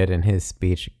Obama did in his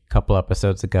speech a couple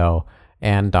episodes ago,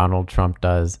 and Donald Trump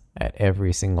does at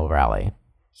every single rally.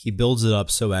 He builds it up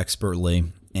so expertly,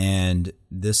 and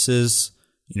this is,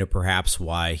 perhaps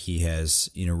why he has,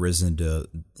 risen to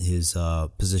his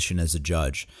position as a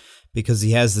judge, because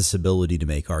he has this ability to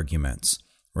make arguments,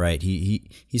 right? He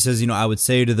says, I would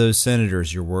say to those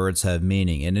senators, your words have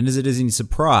meaning, and it is any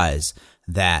surprise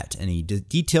that, and he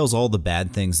details all the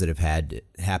bad things that have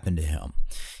happened to him.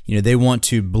 They want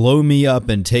to blow me up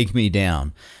and take me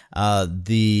down.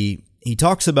 He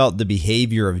talks about the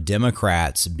behavior of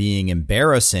Democrats being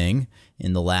embarrassing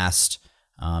in the last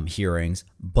hearings,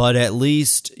 but at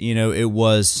least, it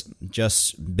was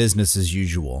just business as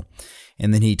usual.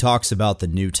 And then he talks about the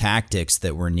new tactics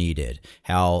that were needed,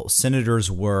 how senators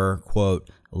were, quote,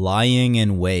 lying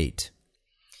in wait,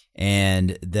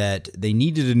 and that they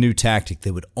needed a new tactic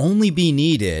that would only be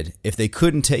needed if they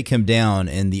couldn't take him down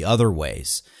in the other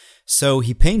ways. So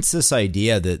he paints this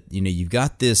idea that, you've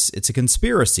got this, it's a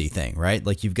conspiracy thing, right?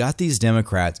 Like you've got these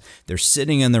Democrats, they're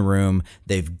sitting in the room,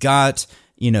 they've got,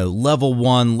 level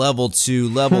 1, level 2,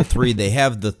 level 3, they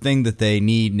have the thing that they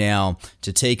need now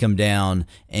to take him down,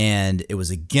 and it was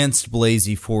against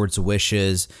Blasey Ford's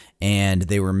wishes, and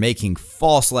they were making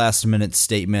false last-minute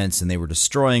statements, and they were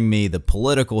destroying me, the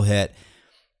political hit.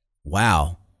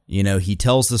 Wow. He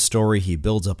tells the story, he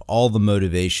builds up all the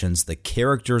motivations, the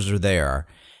characters are there.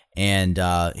 And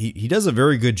he does a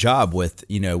very good job with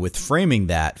framing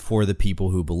that for the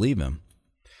people who believe him.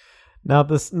 Now,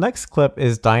 this next clip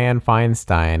is Dianne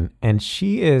Feinstein, and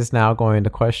she is now going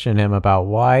to question him about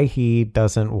why he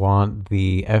doesn't want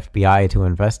the FBI to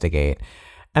investigate.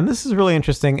 And this is really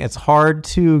interesting. It's hard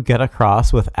to get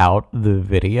across without the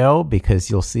video because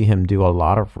you'll see him do a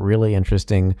lot of really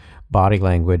interesting body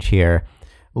language here,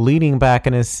 leaning back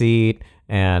in his seat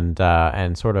and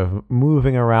sort of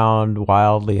moving around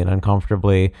wildly and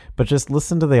uncomfortably. But just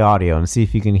listen to the audio and see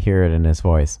if you can hear it in his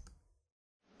voice.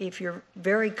 If you're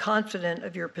very confident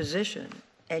of your position,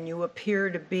 and you appear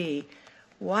to be,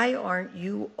 why aren't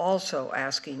you also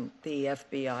asking the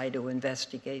FBI to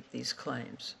investigate these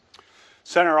claims?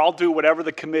 Senator, I'll do whatever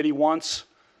the committee wants.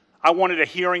 I wanted a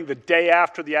hearing the day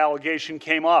after the allegation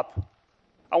came up.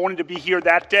 I wanted to be here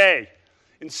that day.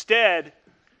 Instead,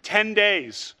 10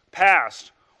 days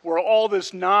passed where all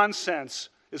this nonsense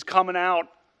is coming out,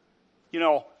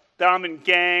 that I'm in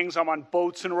gangs, I'm on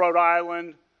boats in Rhode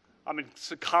Island, I'm in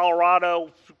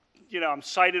Colorado, I'm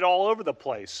cited all over the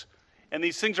place. And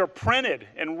these things are printed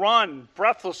and run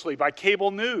breathlessly by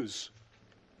cable news.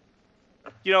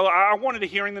 I wanted a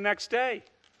hearing the next day.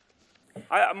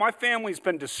 My family's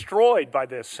been destroyed by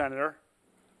this, Senator.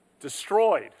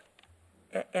 Destroyed.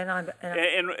 And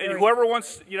whoever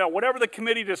wants, whatever the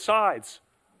committee decides,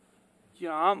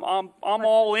 I'm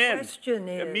all in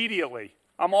immediately.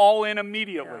 I'm all in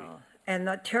immediately. And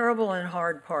the terrible and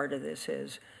hard part of this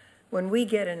is, when we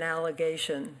get an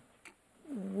allegation,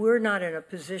 we're not in a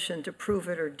position to prove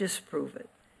it or disprove it.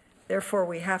 Therefore,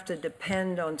 we have to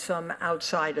depend on some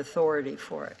outside authority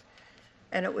for it.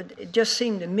 And it just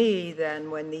seemed to me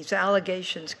then, when these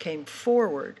allegations came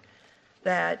forward,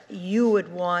 that you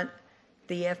would want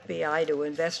the FBI to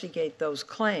investigate those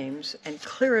claims and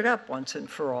clear it up once and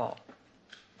for all.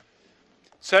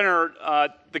 Senator,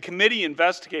 the committee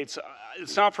investigates.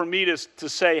 It's not for me to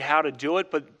say how to do it,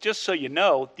 but just so you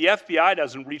know, the FBI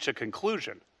doesn't reach a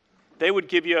conclusion. They would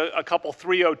give you a couple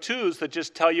 302s that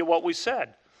just tell you what we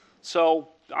said. So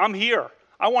I'm here.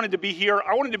 I wanted to be here.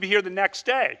 I wanted to be here the next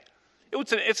day.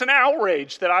 It's an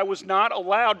outrage that I was not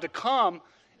allowed to come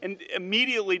and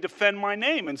immediately defend my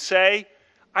name and say,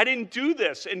 I didn't do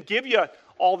this, and give you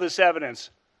all this evidence.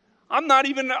 I'm not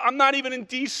even in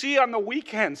D.C. on the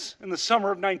weekends in the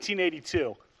summer of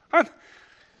 1982.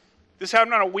 This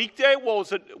happened on a weekday? Well,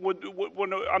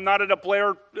 when I'm not at a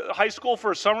Blair High School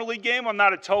for a summer league game? I'm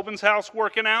not at Tobin's house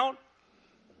working out?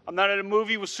 I'm not at a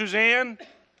movie with Suzanne?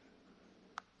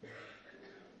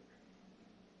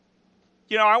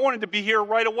 I wanted to be here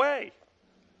right away.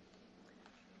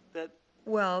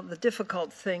 Well, the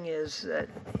difficult thing is that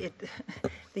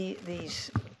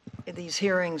these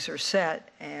hearings are set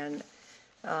and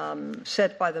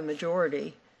set by the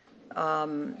majority.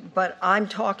 But I'm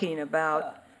talking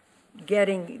about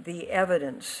getting the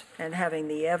evidence and having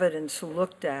the evidence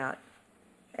looked at.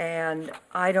 And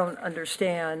I don't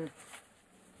understand,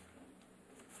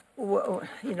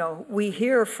 we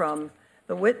hear from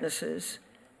the witnesses,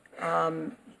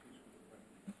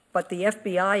 but the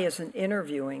FBI isn't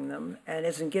interviewing them and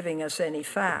isn't giving us any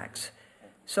facts.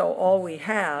 So all we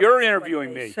have... You're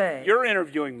interviewing me. You're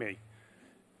interviewing me.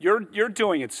 You're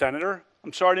doing it, Senator.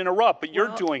 I'm sorry to interrupt, but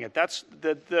you're doing it.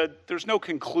 There's no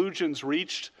conclusions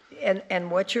reached.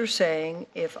 And what you're saying,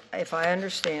 if I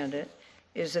understand it,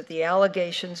 is that the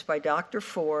allegations by Dr.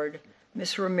 Ford,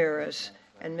 Ms. Ramirez,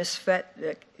 and Ms.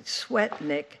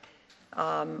 Swetnick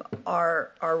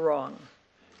are wrong.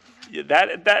 Yeah,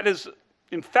 that is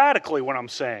emphatically what I'm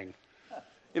saying.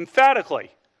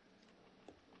 Emphatically.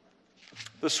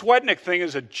 The Swetnick thing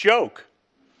is a joke.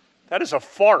 That is a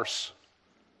farce.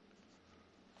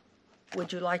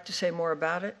 Would you like to say more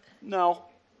about it? No.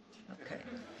 Okay.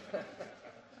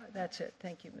 That's it.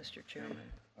 Thank you, Mr. Chairman.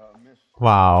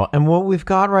 Wow. And what we've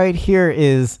got right here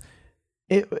is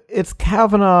it's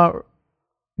Kavanaugh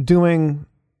doing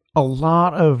a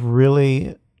lot of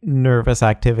really nervous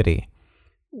activity.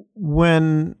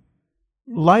 When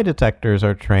lie detectors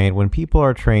are trained, when people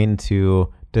are trained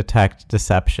to detect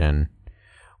deception,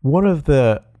 one of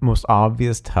the most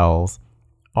obvious tells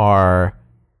are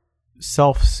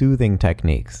self-soothing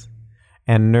techniques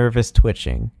and nervous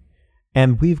twitching.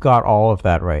 And we've got all of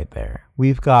that right there.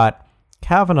 We've got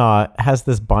Kavanaugh has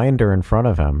this binder in front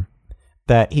of him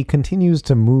that he continues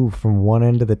to move from one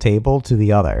end of the table to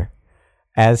the other.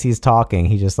 As he's talking,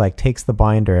 he just takes the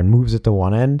binder and moves it to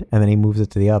one end, and then he moves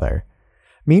it to the other.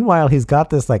 Meanwhile, he's got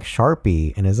this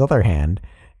Sharpie in his other hand,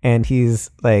 and he's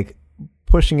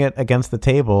pushing it against the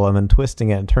table and then twisting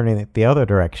it and turning it the other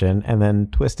direction, and then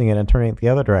twisting it and turning it the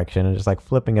other direction, and just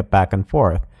flipping it back and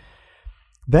forth.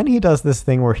 Then he does this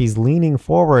thing where he's leaning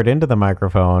forward into the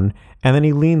microphone, and then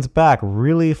he leans back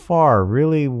really far,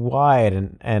 really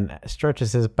wide, and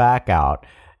stretches his back out.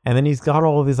 And then he's got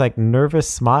all of these like nervous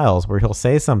smiles where he'll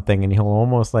say something and he'll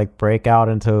almost like break out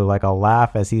into like a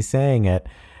laugh as he's saying it.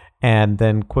 And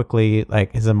then quickly,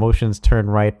 like his emotions turn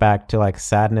right back to like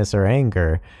sadness or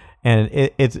anger. And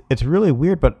it's really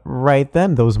weird. But right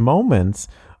then, those moments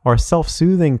are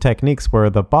self-soothing techniques where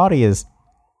the body is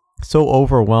so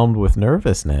overwhelmed with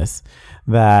nervousness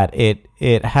that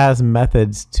it has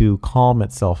methods to calm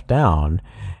itself down.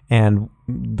 And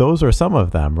those are some of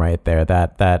them right there,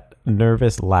 that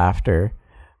nervous laughter,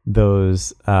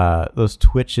 those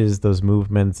twitches, those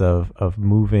movements of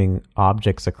moving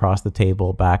objects across the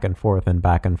table back and forth and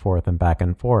back and forth and back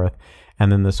and forth.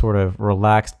 And then the sort of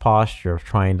relaxed posture of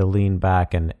trying to lean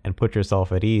back and put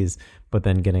yourself at ease, but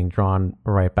then getting drawn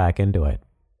right back into it.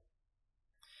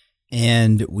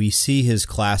 And we see his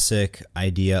classic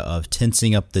idea of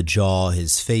tensing up the jaw,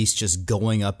 his face just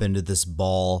going up into this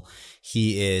ball.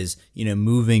 He is,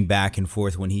 moving back and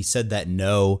forth. When he said that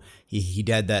no, he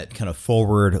did that kind of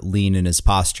forward lean in his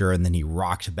posture, and then he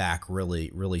rocked back really,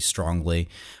 really strongly.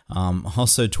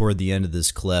 Also, toward the end of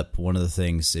this clip, one of the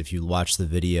things, if you watch the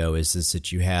video, is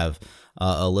that you have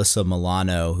Alyssa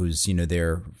Milano, who's,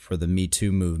 there for the Me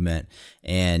Too movement,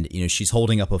 and, she's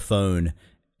holding up a phone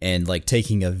and like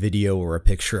taking a video or a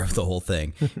picture of the whole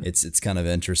thing. It's kind of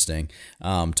interesting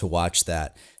to watch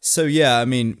that. So yeah, I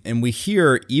mean, and we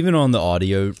hear even on the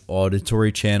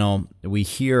auditory channel, we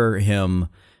hear him,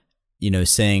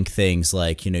 saying things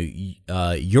like,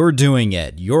 you're doing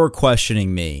it, you're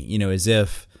questioning me, as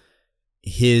if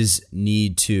his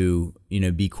need to,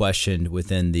 be questioned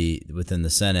within the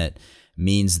Senate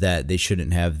means that they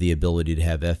shouldn't have the ability to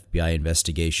have FBI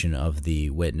investigation of the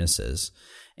witnesses.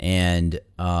 And,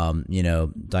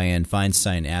 Dianne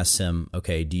Feinstein asks him,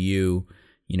 okay, do you,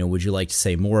 would you like to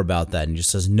say more about that? And he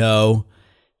just says, no.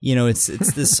 It's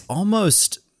this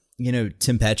almost,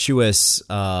 tempestuous,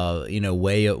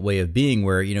 way of being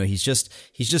where, he's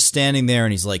just standing there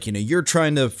and he's like, you're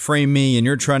trying to frame me and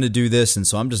you're trying to do this. And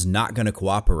so I'm just not going to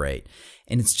cooperate.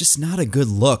 And it's just not a good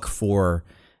look for,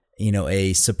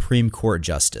 a Supreme Court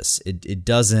justice. It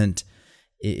doesn't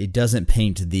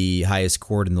paint the highest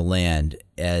court in the land,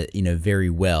 very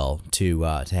well to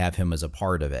have him as a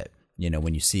part of it.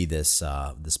 When you see this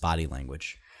body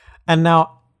language. And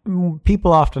now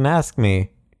people often ask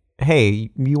me, "Hey,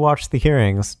 you watched the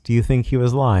hearings. Do you think he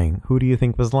was lying? Who do you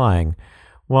think was lying?"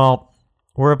 Well,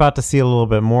 we're about to see a little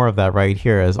bit more of that right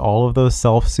here as all of those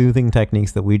self-soothing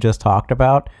techniques that we just talked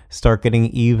about start getting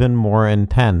even more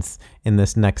intense in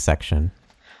this next section.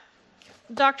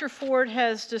 Dr. Ford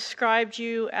has described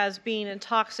you as being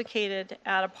intoxicated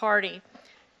at a party.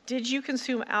 Did you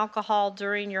consume alcohol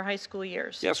during your high school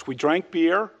years? Yes, we drank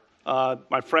beer.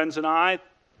 My friends and I,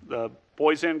 the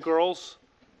boys and girls,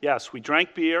 yes, we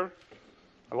drank beer.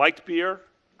 I liked beer,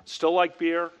 still like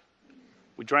beer.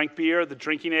 We drank beer. The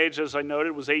drinking age, as I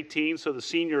noted, was 18, so the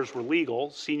seniors were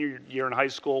legal. Senior year in high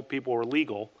school, people were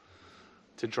legal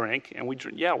to drink. And we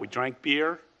drank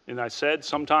beer. And I said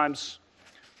sometimes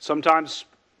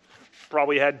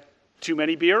probably had too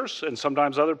many beers, and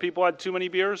sometimes other people had too many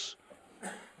beers.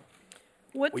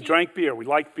 We drank beer. We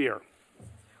liked beer.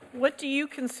 What do you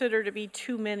consider to be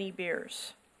too many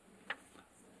beers?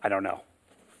 I don't know.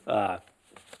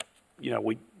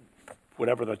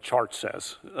 Whatever the chart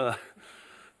says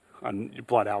on your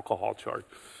blood alcohol chart.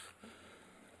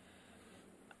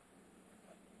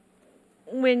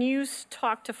 When you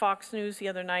talked to Fox News the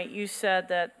other night, you said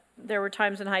that there were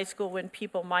times in high school when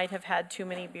people might have had too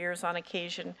many beers on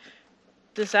occasion.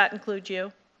 Does that include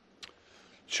you?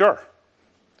 Sure.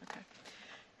 Okay.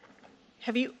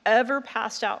 Have you ever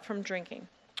passed out from drinking?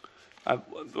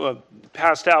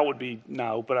 Passed out would be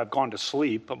no, but I've gone to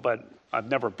sleep. But I've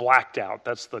never blacked out.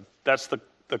 That's the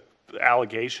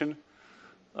allegation,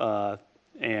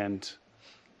 and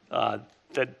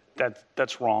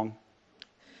that's wrong.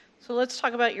 So let's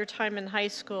talk about your time in high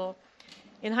school.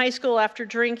 In high school, after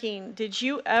drinking, did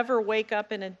you ever wake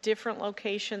up in a different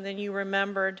location than you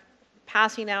remembered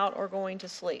passing out or going to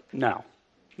sleep? No.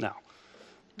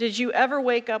 Did you ever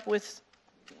wake up with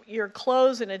your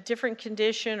clothes in a different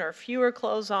condition or fewer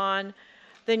clothes on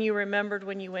than you remembered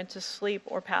when you went to sleep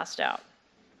or passed out?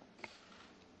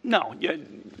 No.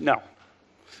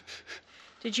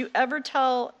 Did you ever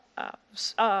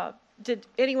did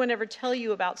anyone ever tell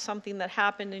you about something that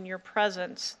happened in your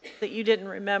presence that you didn't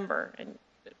remember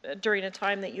during a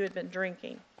time that you had been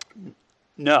drinking?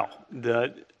 No.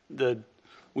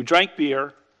 We drank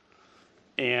beer,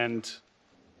 and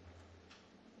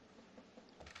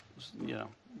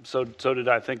so did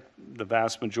I think the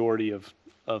vast majority of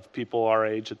people our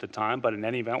age at the time. But in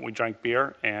any event, we drank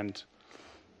beer and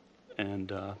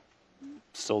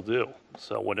still do.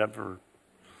 So whatever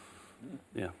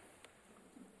Yeah.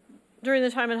 During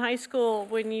the time in high school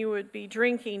when you would be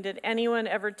drinking, did anyone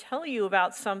ever tell you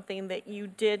about something that you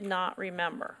did not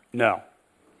remember? No.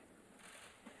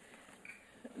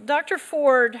 Dr.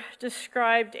 Ford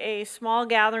described a small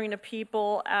gathering of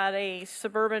people at a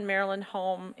suburban Maryland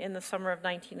home in the summer of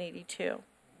 1982.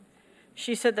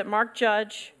 She said that Mark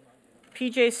Judge,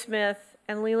 P.J. Smith,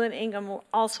 and Leland Ingham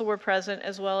also were present,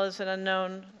 as well as an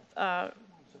unknown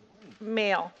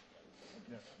male,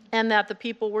 and that the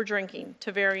people were drinking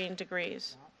to varying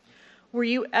degrees. Were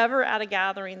you ever at a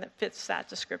gathering that fits that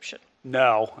description?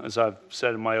 No, as I've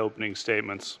said in my opening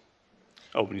statement.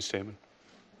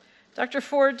 Dr.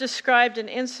 Ford described an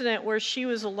incident where she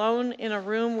was alone in a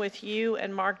room with you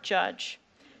and Mark Judge.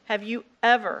 Have you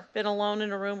ever been alone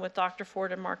in a room with Dr.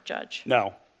 Ford and Mark Judge?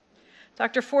 No.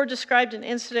 Dr. Ford described an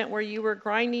incident where you were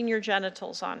grinding your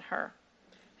genitals on her.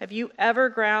 Have you ever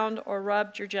ground or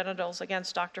rubbed your genitals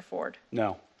against Dr. Ford?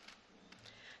 No.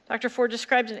 Dr. Ford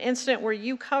described an incident where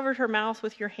you covered her mouth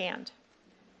with your hand.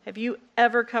 Have you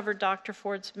ever covered Dr.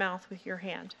 Ford's mouth with your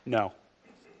hand? No.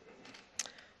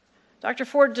 Dr.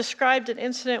 Ford described an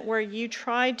incident where you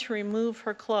tried to remove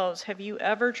her clothes. Have you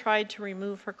ever tried to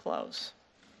remove her clothes?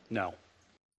 No.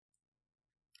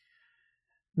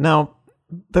 Now,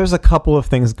 there's a couple of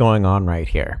things going on right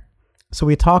here. So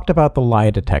we talked about the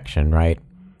lie detection, right?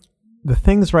 The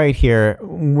things right here,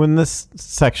 when this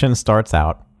section starts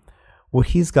out, what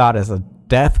he's got is a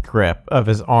death grip of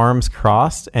his arms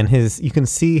crossed, and you can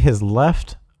see his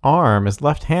left arm, his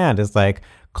left hand is like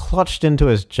clutched into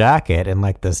his jacket in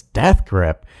like this death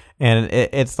grip, and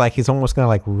it's like he's almost gonna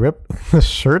like rip the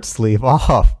shirt sleeve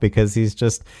off because he's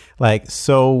just like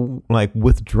so like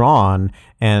withdrawn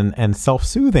and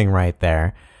self-soothing right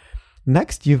there.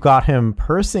 Next, you've got him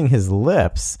pursing his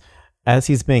lips as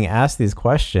he's being asked these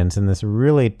questions in this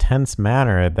really tense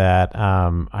manner that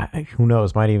who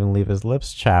knows, might even leave his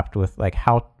lips chapped with like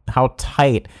how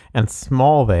tight and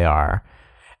small they are.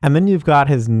 And then you've got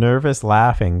his nervous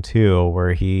laughing too,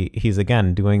 where he's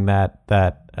again doing that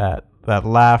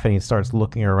laugh, and he starts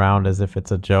looking around as if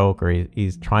it's a joke, or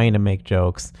he's trying to make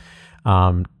jokes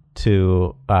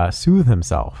to soothe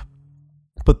himself.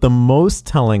 But the most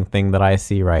telling thing that I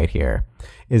see right here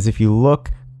is if you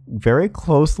look very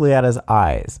closely at his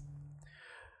eyes,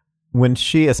 when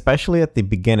she, especially at the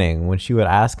beginning, when she would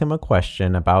ask him a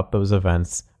question about those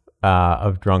events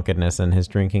of drunkenness and his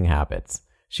drinking habits,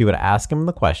 she would ask him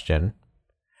the question,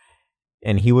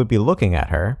 and he would be looking at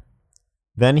her.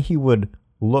 Then he would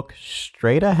look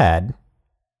straight ahead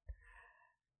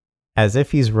as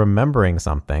if he's remembering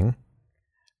something.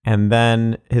 And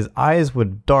then his eyes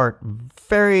would dart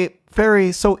very,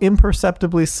 very so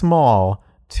imperceptibly small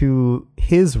to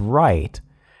his right.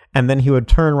 And then he would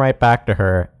turn right back to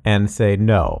her and say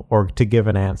no, or to give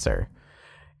an answer.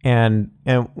 And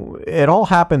it all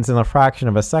happens in a fraction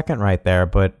of a second right there,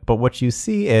 but what you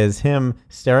see is him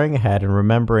staring ahead and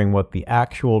remembering what the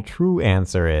actual true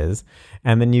answer is,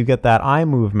 and then you get that eye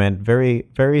movement very,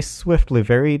 very swiftly,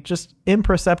 very just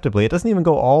imperceptibly. It doesn't even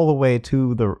go all the way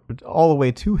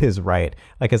to his right.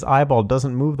 Like his eyeball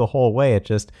doesn't move the whole way. It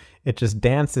just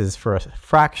dances for a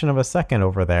fraction of a second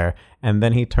over there, and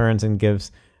then he turns and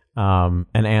gives an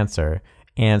answer.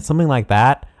 And something like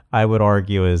that, I would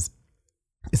argue, is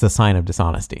a sign of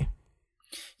dishonesty.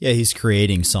 Yeah, he's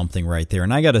creating something right there.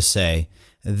 And I got to say,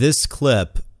 this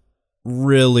clip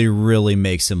really, really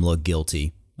makes him look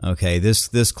guilty. Okay,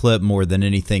 this clip more than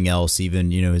anything else,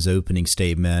 even, his opening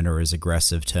statement or his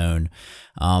aggressive tone,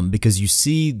 because you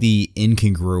see the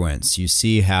incongruence. You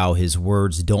see how his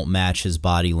words don't match his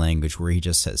body language, where he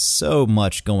just has so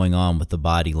much going on with the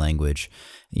body language,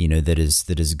 that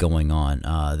is going on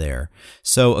there.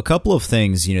 So a couple of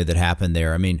things, that happen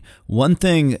there. I mean, one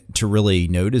thing to really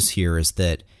notice here is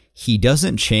that he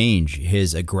doesn't change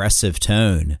his aggressive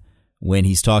tone when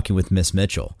he's talking with Miss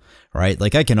Mitchell, right?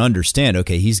 Like, I can understand,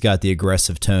 okay, he's got the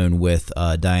aggressive tone with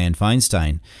Dianne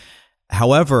Feinstein.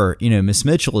 However, Miss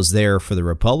Mitchell is there for the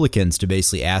Republicans to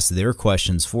basically ask their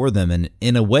questions for them and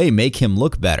in a way make him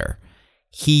look better.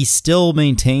 He still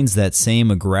maintains that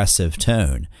same aggressive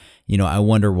tone. I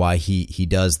wonder why he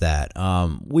does that.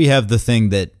 We have the thing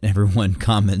that everyone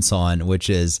comments on, which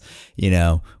is,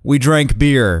 we drank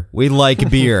beer. We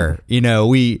like beer.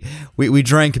 We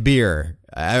drank beer.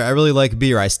 I really like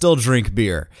beer. I still drink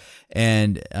beer.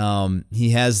 And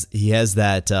he has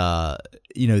that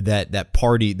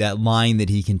that line that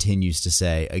he continues to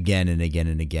say again and again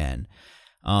and again.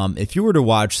 If you were to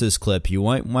watch this clip, you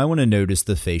might want to notice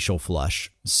the facial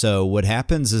flush. So what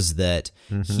happens is that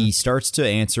he starts to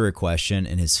answer a question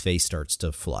and his face starts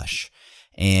to flush.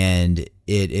 And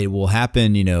it will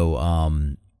happen,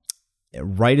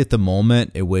 right at the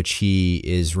moment at which he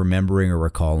is remembering or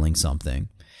recalling something.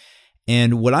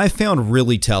 And what I found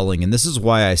really telling, and this is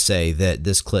why I say that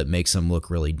this clip makes him look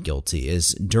really guilty, is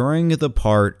during the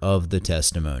part of the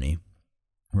testimony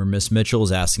where Miss Mitchell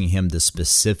is asking him the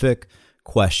specific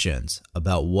questions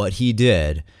about what he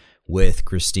did with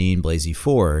Christine Blasey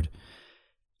Ford,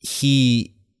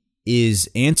 he is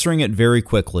answering it very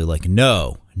quickly, like,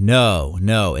 no.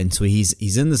 And so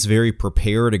he's in this very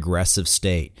prepared, aggressive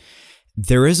state.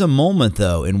 There is a moment,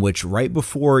 though, in which right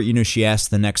before, she asks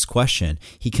the next question,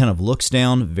 he kind of looks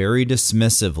down very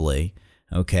dismissively,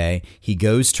 okay? He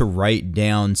goes to write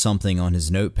down something on his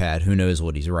notepad. Who knows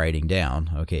what he's writing down?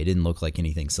 Okay, it didn't look like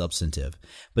anything substantive.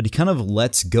 But he kind of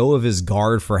lets go of his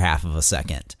guard for half of a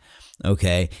second,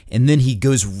 okay? And then he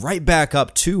goes right back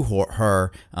up to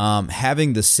her,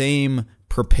 having the same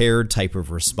prepared type of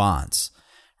response.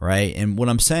 Right. And what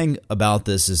I'm saying about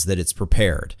this is that it's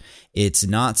prepared. It's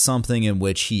not something in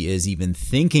which he is even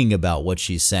thinking about what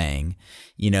she's saying.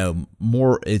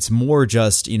 It's more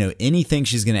just, anything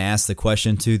she's going to ask the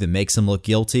question to that makes him look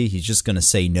guilty, he's just going to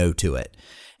say no to it.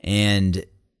 And,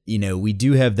 we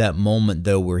do have that moment,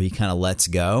 though, where he kind of lets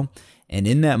go. And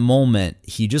in that moment,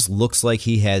 he just looks like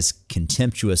he has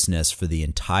contemptuousness for the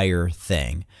entire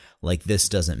thing. Like, this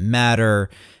doesn't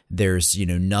matter. There's,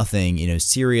 nothing,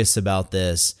 serious about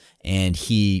this. And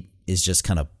he is just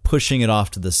kind of pushing it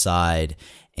off to the side.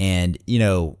 And,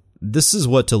 this is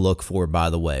what to look for, by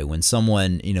the way, when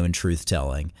someone, in truth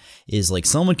telling is like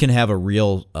someone can have a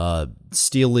real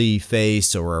steely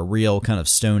face or a real kind of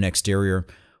stone exterior.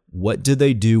 What do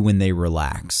they do when they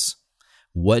relax?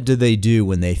 What do they do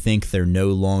when they think they're no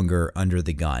longer under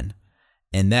the gun?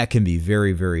 And that can be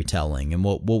very, very telling. And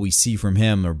what we see from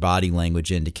him are body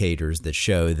language indicators that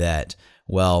show that,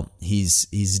 well,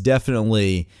 he's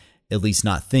definitely at least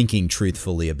not thinking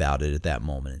truthfully about it at that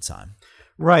moment in time.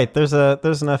 Right. There's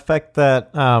an effect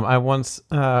that I once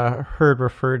heard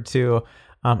referred to.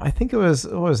 I think it was,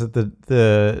 what was it,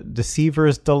 the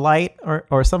deceiver's delight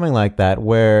or something like that,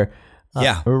 where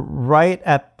right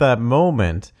at the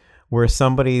moment where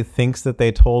somebody thinks that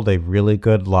they told a really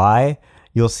good lie,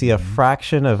 you'll see a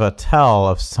fraction of a tell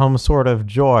of some sort of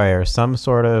joy or some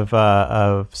sort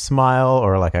of smile,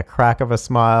 or like a crack of a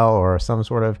smile, or some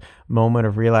sort of moment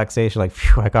of relaxation, like,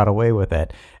 phew, I got away with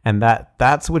it. And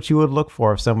that's what you would look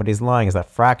for if somebody's lying, is that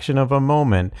fraction of a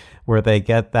moment where they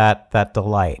get that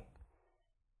delight.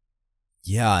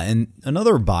 Yeah, and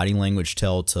another body language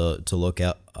tell to look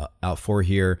out for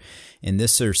here, and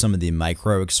this are some of the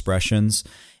micro expressions,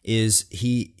 is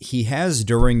he has,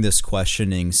 during this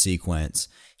questioning sequence,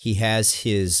 he has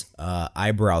his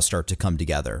eyebrows start to come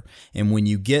together. And when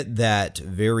you get that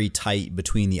very tight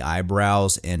between the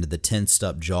eyebrows and the tensed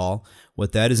up jaw,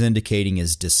 what that is indicating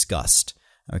is disgust.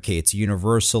 Okay, it's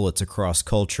universal, it's across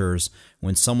cultures.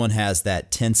 When someone has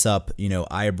that tense up,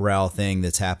 eyebrow thing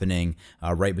that's happening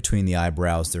right between the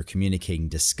eyebrows, they're communicating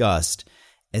disgust,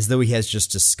 as though he has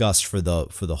just disgust for the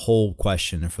whole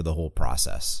question and for the whole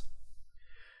process.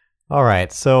 All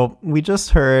right, so we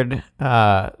just heard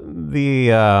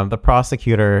the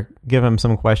prosecutor give him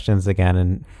some questions again,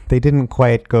 and they didn't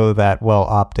quite go that well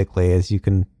optically, as you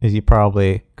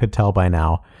probably could tell by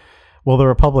now. Well, the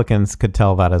Republicans could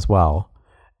tell that as well,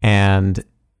 and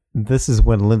this is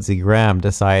when Lindsey Graham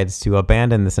decides to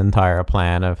abandon this entire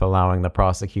plan of allowing the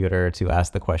prosecutor to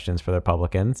ask the questions for the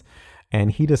Republicans, and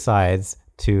he decides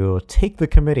to take the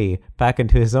committee back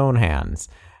into his own hands,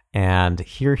 and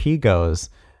here he goes.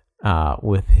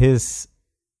 With his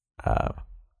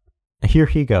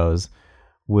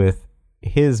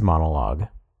monologue.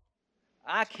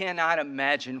 I cannot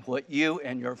imagine what you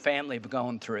and your family have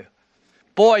gone through.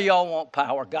 Boy, y'all want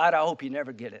power. God, I hope you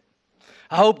never get it.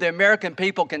 I hope the American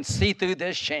people can see through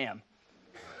this sham,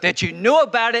 that you knew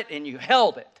about it and you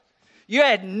held it. You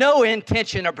had no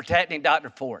intention of protecting Dr.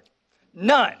 Ford.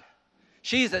 None.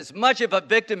 She's as much of a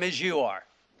victim as you are.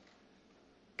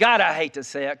 God, I hate to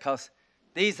say it, because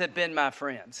these have been my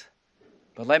friends.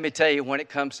 But let me tell you, when it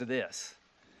comes to this,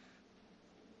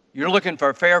 you're looking for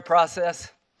a fair process,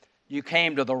 you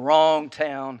came to the wrong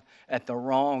town at the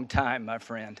wrong time, my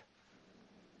friend.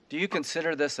 Do you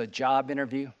consider this a job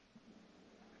interview?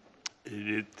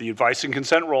 The advice and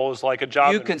consent role is like a job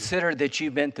interview. Consider that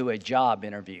you've been through a job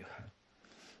interview.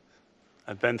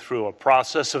 I've been through a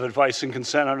process of advice and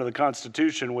consent under the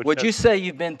Constitution. Would you say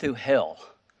you've been through hell?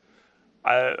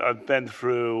 I've been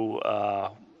through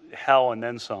hell and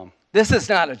then some. This is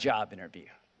not a job interview.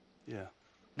 Yeah.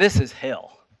 This is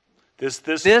hell. This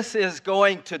is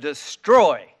going to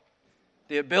destroy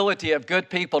the ability of good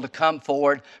people to come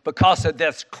forward because of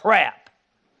this crap.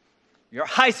 Your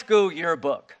high school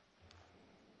yearbook.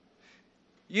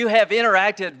 You have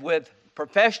interacted with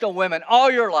professional women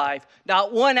all your life,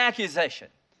 not one accusation.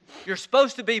 You're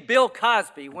supposed to be Bill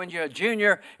Cosby when you're a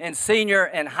junior and senior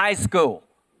in high school.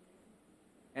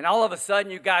 And all of a sudden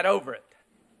you got over it.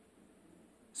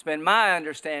 It's been my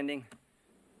understanding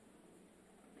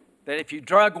that if you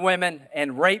drug women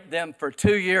and rape them for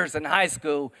 2 years in high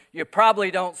school, you probably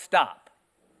don't stop.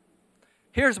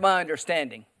 Here's my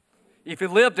understanding. If you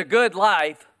lived a good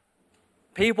life,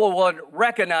 people would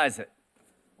recognize it,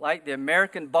 like the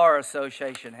American Bar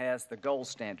Association has the gold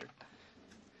standard.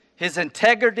 His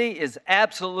integrity is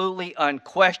absolutely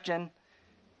unquestioned.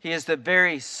 He is the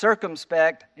very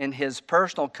circumspect in his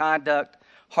personal conduct,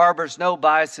 harbors no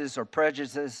biases or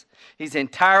prejudices. He's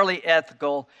entirely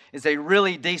ethical, is a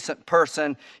really decent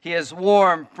person. He is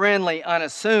warm, friendly,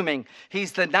 unassuming.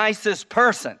 He's the nicest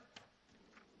person.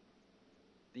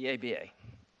 The ABA.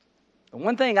 The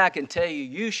one thing I can tell you,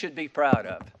 you should be proud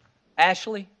of.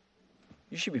 Ashley,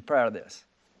 you should be proud of this,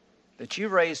 that you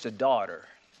raised a daughter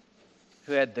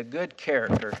who had the good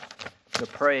character to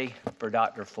pray for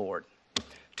Dr. Ford.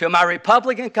 To my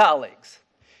Republican colleagues,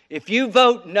 if you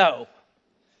vote no,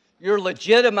 you're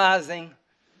legitimizing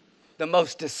the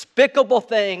most despicable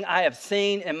thing I have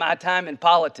seen in my time in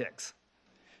politics.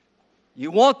 You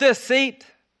want this seat?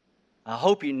 I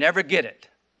hope you never get it.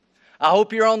 I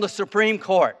hope you're on the Supreme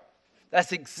Court.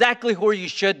 That's exactly where you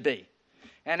should be.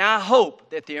 And I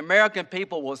hope that the American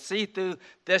people will see through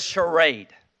this charade.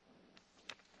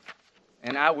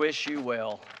 And I wish you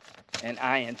well, and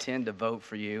I intend to vote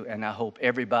for you, and I hope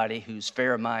everybody who's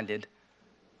fair-minded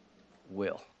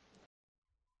will.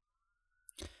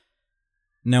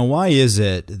 Now, why is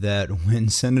it that when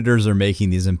senators are making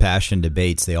these impassioned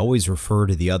debates, they always refer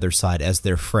to the other side as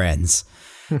their friends?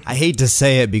 I hate to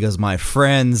say it because my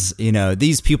friends,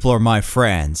 these people are my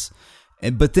friends.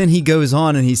 But then he goes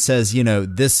on and he says,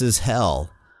 this is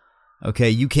hell. Okay,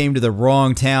 you came to the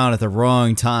wrong town at the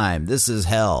wrong time. This is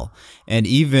hell. And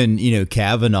even,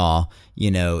 Kavanaugh,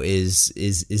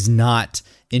 is not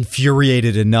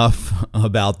infuriated enough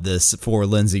about this for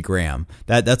Lindsey Graham.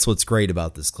 That's what's great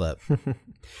about this clip.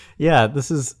 Yeah,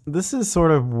 this is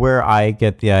sort of where I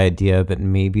get the idea that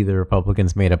maybe the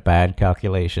Republicans made a bad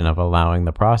calculation of allowing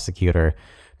the prosecutor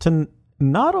to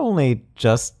not only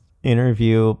just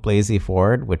interview Blasey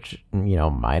Ford, which,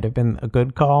 might have been a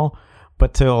good call,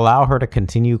 but to allow her to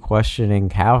continue questioning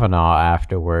Kavanaugh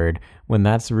afterward, when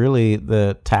that's really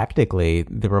tactically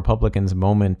the Republicans'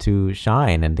 moment to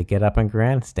shine and to get up and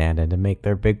grandstand and to make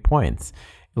their big points.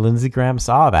 Lindsey Graham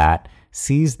saw that,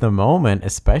 seized the moment,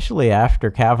 especially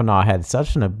after Kavanaugh had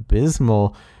such an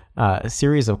abysmal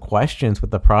series of questions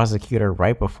with the prosecutor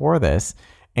right before this,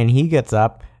 and he gets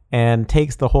up and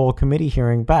takes the whole committee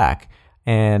hearing back.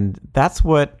 And that's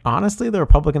what, honestly, the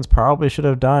Republicans probably should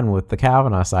have done with the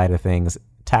Kavanaugh side of things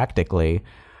tactically.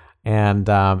 And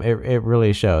it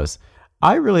really shows.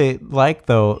 I really like,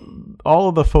 though, all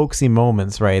of the folksy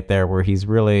moments right there where he's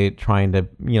really trying to,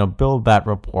 build that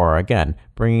rapport. Again,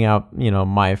 bringing out,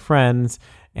 my friends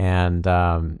and,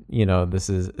 this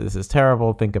is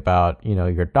terrible. Think about,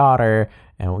 your daughter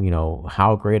and,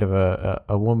 how great of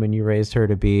a woman you raised her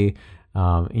to be.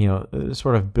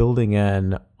 Sort of building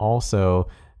in also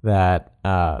that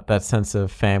sense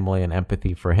of family and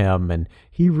empathy for him. And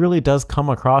he really does come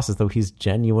across as though he's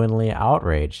genuinely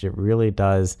outraged. It really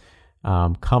does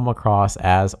come across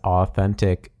as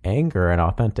authentic anger and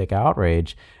authentic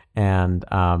outrage. And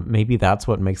maybe that's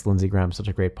what makes Lindsey Graham such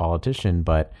a great politician,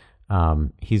 but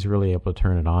he's really able to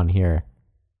turn it on here.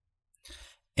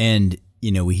 And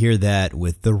we hear that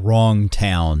with the wrong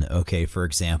town, okay, for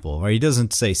example, right? He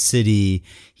doesn't say city.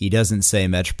 He doesn't say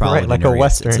metropolitan right, like area. A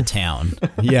Western. It's a town.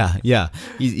 Yeah.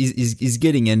 He's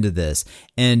getting into this.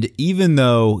 And even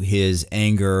though his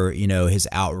anger, his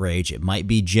outrage, it might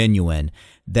be genuine,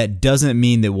 that doesn't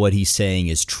mean that what he's saying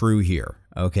is true here.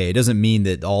 Okay, it doesn't mean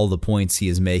that all the points he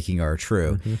is making are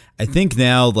true. Mm-hmm. I think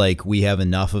now, we have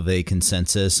enough of a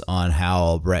consensus on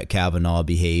how Brett Kavanaugh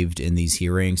behaved in these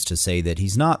hearings to say that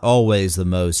he's not always the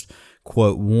most,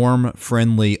 quote, warm,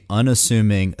 friendly,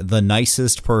 unassuming, the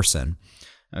nicest person.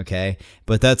 Okay,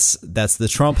 but that's the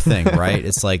Trump thing, right?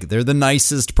 It's like they're the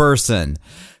nicest person,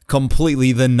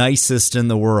 completely the nicest in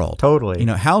the world. Totally.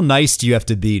 How nice do you have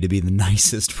to be the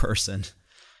nicest person?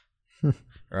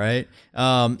 Right.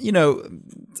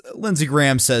 Lindsey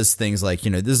Graham says things like,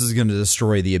 this is going to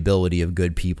destroy the ability of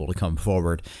good people to come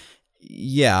forward.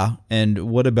 Yeah. And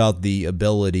what about the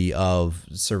ability of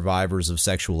survivors of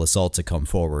sexual assault to come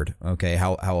forward? Okay.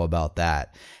 How about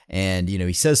that? And,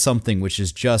 he says something which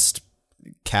is just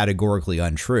categorically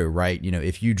untrue, right?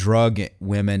 If you drug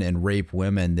women and rape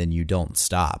women, then you don't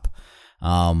stop.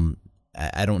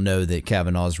 I don't know that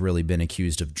Kavanaugh's really been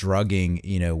accused of drugging,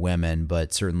 women,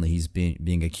 but certainly he's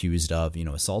being accused of,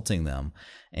 assaulting them.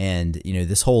 And,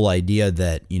 this whole idea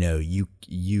that,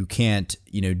 you can't,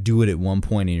 do it at one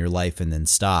point in your life and then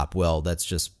stop. Well, that's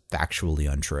just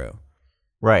factually untrue.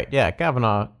 Right. Yeah.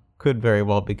 Kavanaugh could very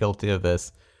well be guilty of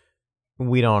this.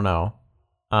 We don't know.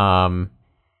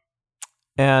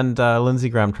 And Lindsey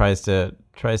Graham tries to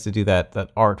do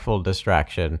that artful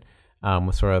distraction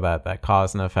with sort of that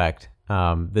cause and effect.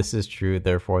 This is true,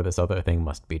 therefore this other thing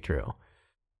must be true.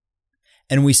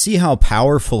 And we see how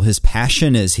powerful his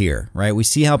passion is here, right? We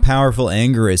see how powerful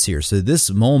anger is here. So this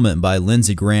moment by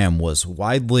Lindsey Graham was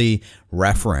widely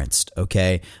referenced,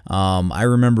 okay? I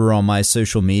remember on my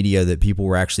social media that people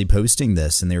were actually posting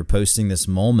this, and they were posting this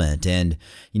moment. And,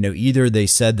 either they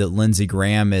said that Lindsey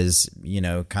Graham is,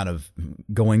 kind of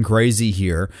going crazy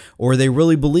here, or they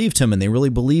really believed him and they really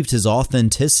believed his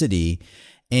authenticity.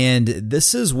 And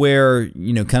this is where,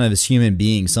 kind of as human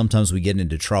beings, sometimes we get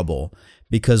into trouble,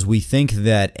 because we think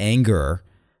that anger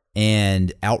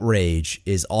and outrage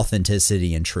is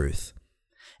authenticity and truth.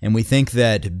 And we think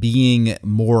that being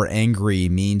more angry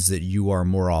means that you are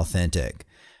more authentic,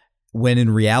 when in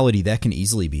reality that can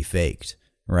easily be faked,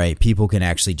 right? People can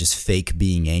actually just fake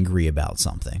being angry about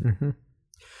something. Mm-hmm.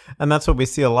 And that's what we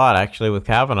see a lot actually with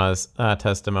Kavanaugh's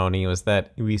testimony, was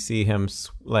that we see him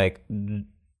like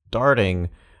darting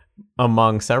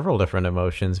among several different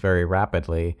emotions very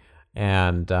rapidly.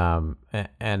 And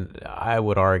I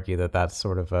would argue that that's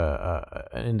sort of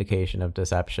an indication of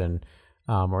deception,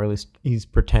 or at least he's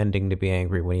pretending to be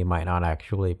angry when he might not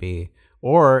actually be,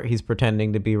 or he's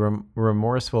pretending to be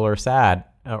remorseful or sad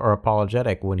or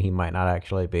apologetic when he might not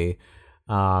actually be,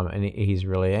 and he's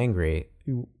really angry.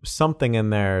 Something in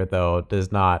there, though,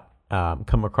 does not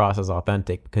come across as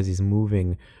authentic because he's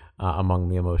moving among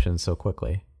the emotions so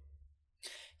quickly.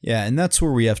 Yeah, and that's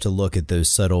where we have to look at those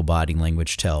subtle body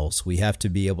language tells. We have to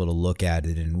be able to look at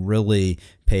it and really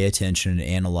pay attention and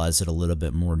analyze it a little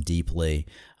bit more deeply.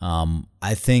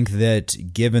 I think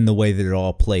that given the way that it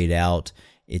all played out,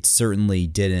 it certainly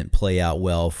didn't play out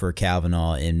well for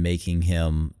Kavanaugh in making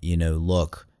him,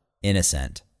 look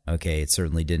innocent. Okay, it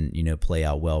certainly didn't, play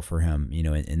out well for him,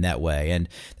 in that way. And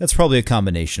that's probably a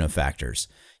combination of factors.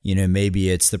 Maybe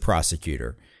it's the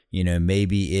prosecutor.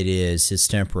 Maybe it is his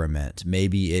temperament.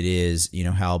 Maybe it is,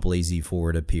 how Blasey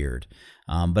Ford appeared.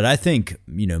 But I think,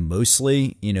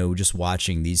 mostly, just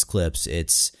watching these clips,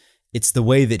 it's the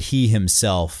way that he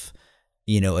himself,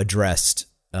 addressed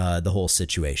the whole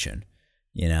situation.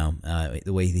 The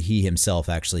way that he himself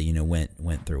actually,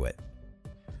 went through it.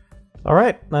 All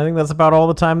right. I think that's about all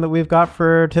the time that we've got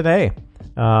for today.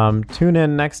 Tune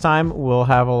in next time. We'll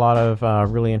have a lot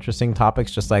of really interesting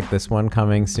topics just like this one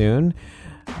coming soon.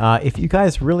 If you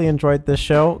guys really enjoyed this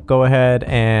show, go ahead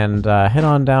and head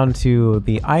on down to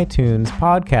the iTunes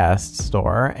podcast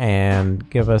store and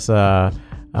give us a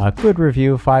good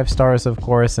review, 5 stars, of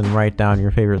course, and write down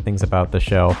your favorite things about the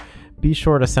show. Be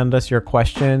sure to send us your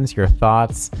questions, your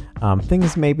thoughts,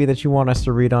 things maybe that you want us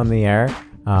to read on the air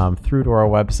through to our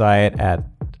website at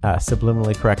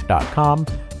subliminallycorrect.com.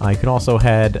 You can also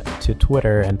head to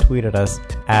Twitter and tweet at us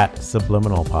at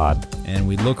subliminalpod. And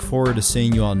we look forward to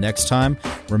seeing you all next time.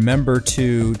 Remember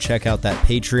to check out that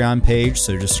Patreon page,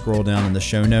 so just scroll down in the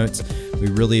show notes. We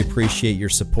really appreciate your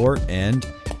support, and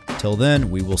till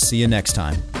then, we will see you next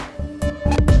time.